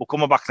break, but we're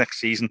coming back next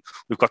season.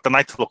 We've got the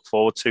night to look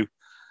forward to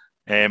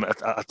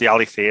at the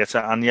Alley Theatre.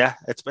 And yeah,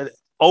 it's been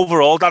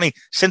overall, Danny,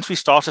 since we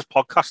started this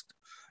podcast,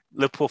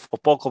 Liverpool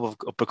Football Club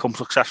have become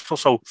successful,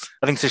 so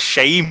I think it's a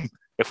shame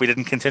if we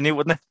didn't continue,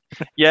 wouldn't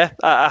it? Yeah,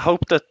 I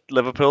hope that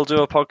Liverpool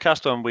do a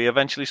podcast when we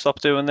eventually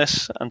stop doing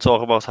this and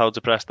talk about how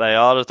depressed they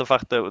are at the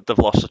fact that they've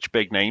lost such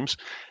big names.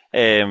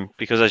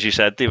 Because as you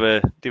said, they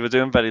were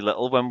doing very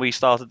little when we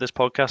started this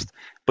podcast.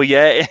 But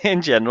yeah,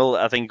 in general,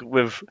 I think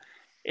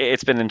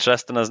it's been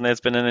interesting, hasn't it? It's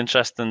been an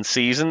interesting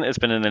season. It's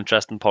been an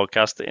interesting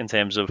podcast in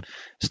terms of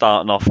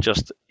starting off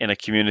just in a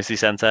community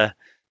centre,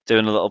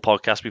 doing a little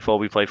podcast before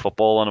we play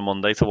football on a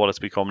Monday, to what it's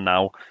become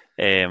now.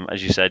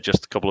 As you said,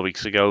 just a couple of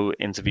weeks ago,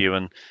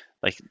 interviewing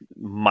like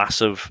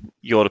massive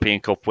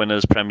European Cup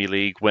winners, Premier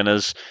League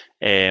winners,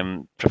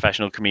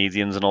 professional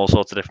comedians, and all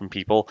sorts of different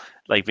people.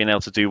 Like, being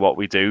able to do what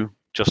we do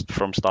just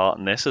from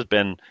starting this has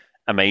been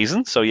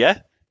amazing. So yeah,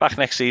 back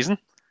next season,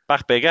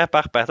 back bigger,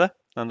 back better,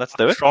 and let's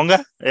do it.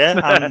 Stronger, yeah.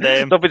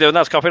 And don't be doing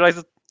that, it's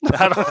copyrighted.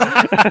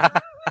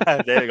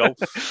 There you go.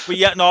 But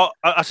yeah, no,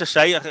 as I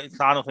say, I think the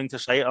final thing to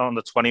say on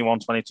the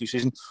 21-22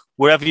 season,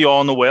 wherever you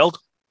are in the world,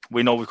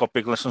 we know we've got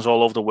big listeners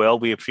all over the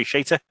world. We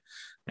appreciate it.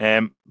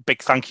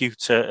 Big thank you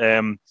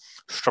to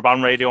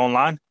Strabane Radio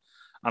Online,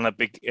 and a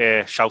big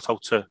shout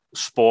out to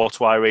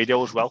Sportswire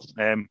Radio as well.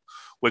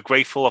 We're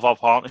grateful of our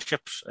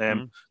partnerships.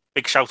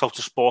 Big shout out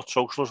to Sports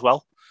Social as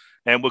well.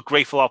 We're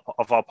grateful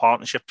of our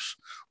partnerships.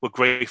 We're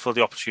grateful for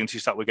the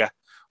opportunities that we get.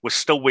 We're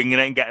still winging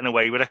it and getting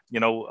away with it. You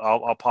know,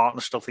 our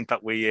partners still think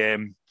that we,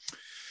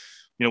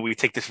 we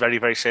take this very,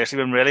 very seriously.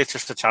 When really it's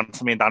just a chance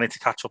for me and Danny to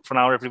catch up for an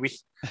hour every week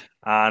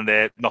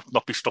and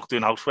not be stuck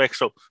doing housework.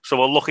 So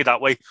we're lucky that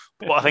way.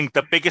 But I think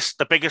the biggest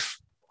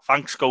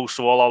thanks goes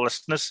to all our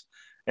listeners.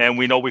 And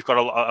we know we've got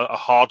a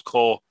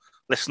hardcore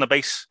listener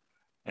base,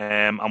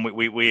 and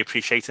we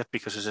appreciate it,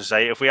 because, as I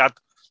say, if we had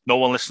no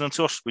one listening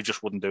to us, we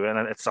just wouldn't do it,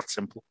 and it's that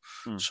simple.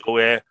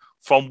 So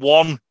from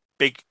one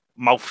big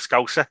mouth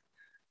scouser,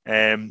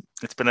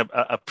 it's been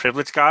a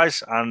privilege,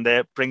 guys, and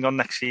bring on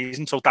next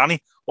season. So Danny,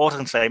 all I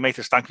can say, mate,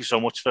 is thank you so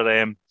much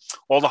for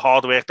all the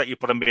hard work that you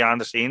put in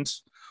behind the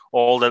scenes,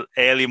 all the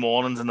early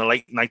mornings and the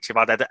late nights you've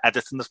had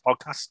editing this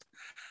podcast.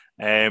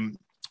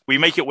 We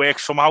make it work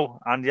somehow,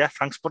 and yeah,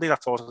 thanks, buddy.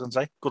 That's all I can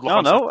say. Good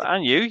luck.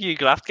 And you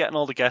graft getting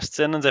all the guests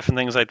in and different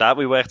things like that.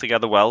 We work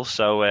together well,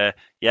 so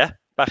yeah,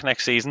 back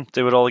next season,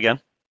 do it all again.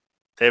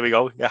 There we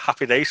go. Yeah,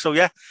 happy days. So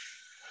yeah,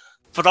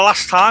 for the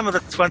last time of the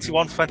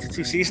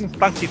 21-22 season,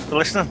 thank you for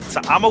listening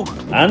to Ammo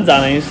and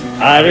Danny's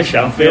Irish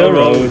Anfield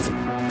Road.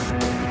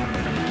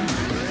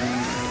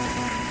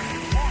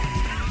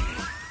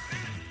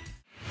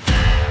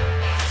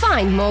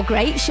 Find more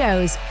great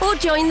shows or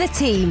join the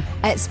team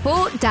at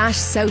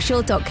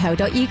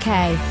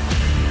sport-social.co.uk.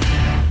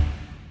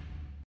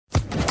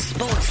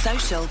 Sports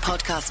Social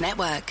Podcast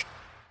Network.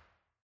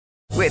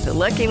 With the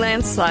Lucky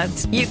Land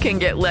Slots, you can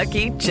get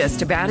lucky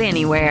just about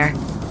anywhere.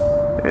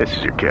 This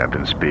is your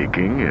captain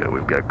speaking.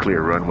 We've got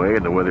clear runway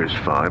and the weather's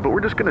fine, but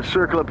we're just going to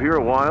circle up here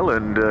a while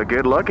and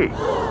get lucky.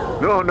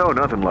 No,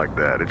 nothing like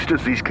that. It's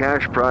just these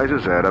cash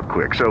prizes add up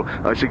quick. So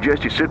I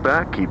suggest you sit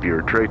back, keep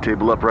your tray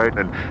table upright,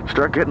 and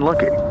start getting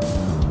lucky.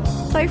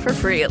 Play for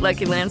free at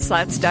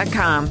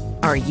LuckyLandSlots.com.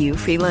 Are you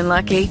feeling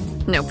lucky?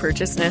 No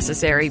purchase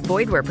necessary.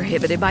 Void where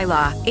prohibited by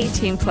law.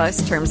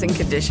 18+ terms and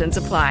conditions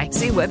apply.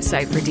 See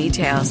website for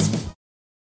details.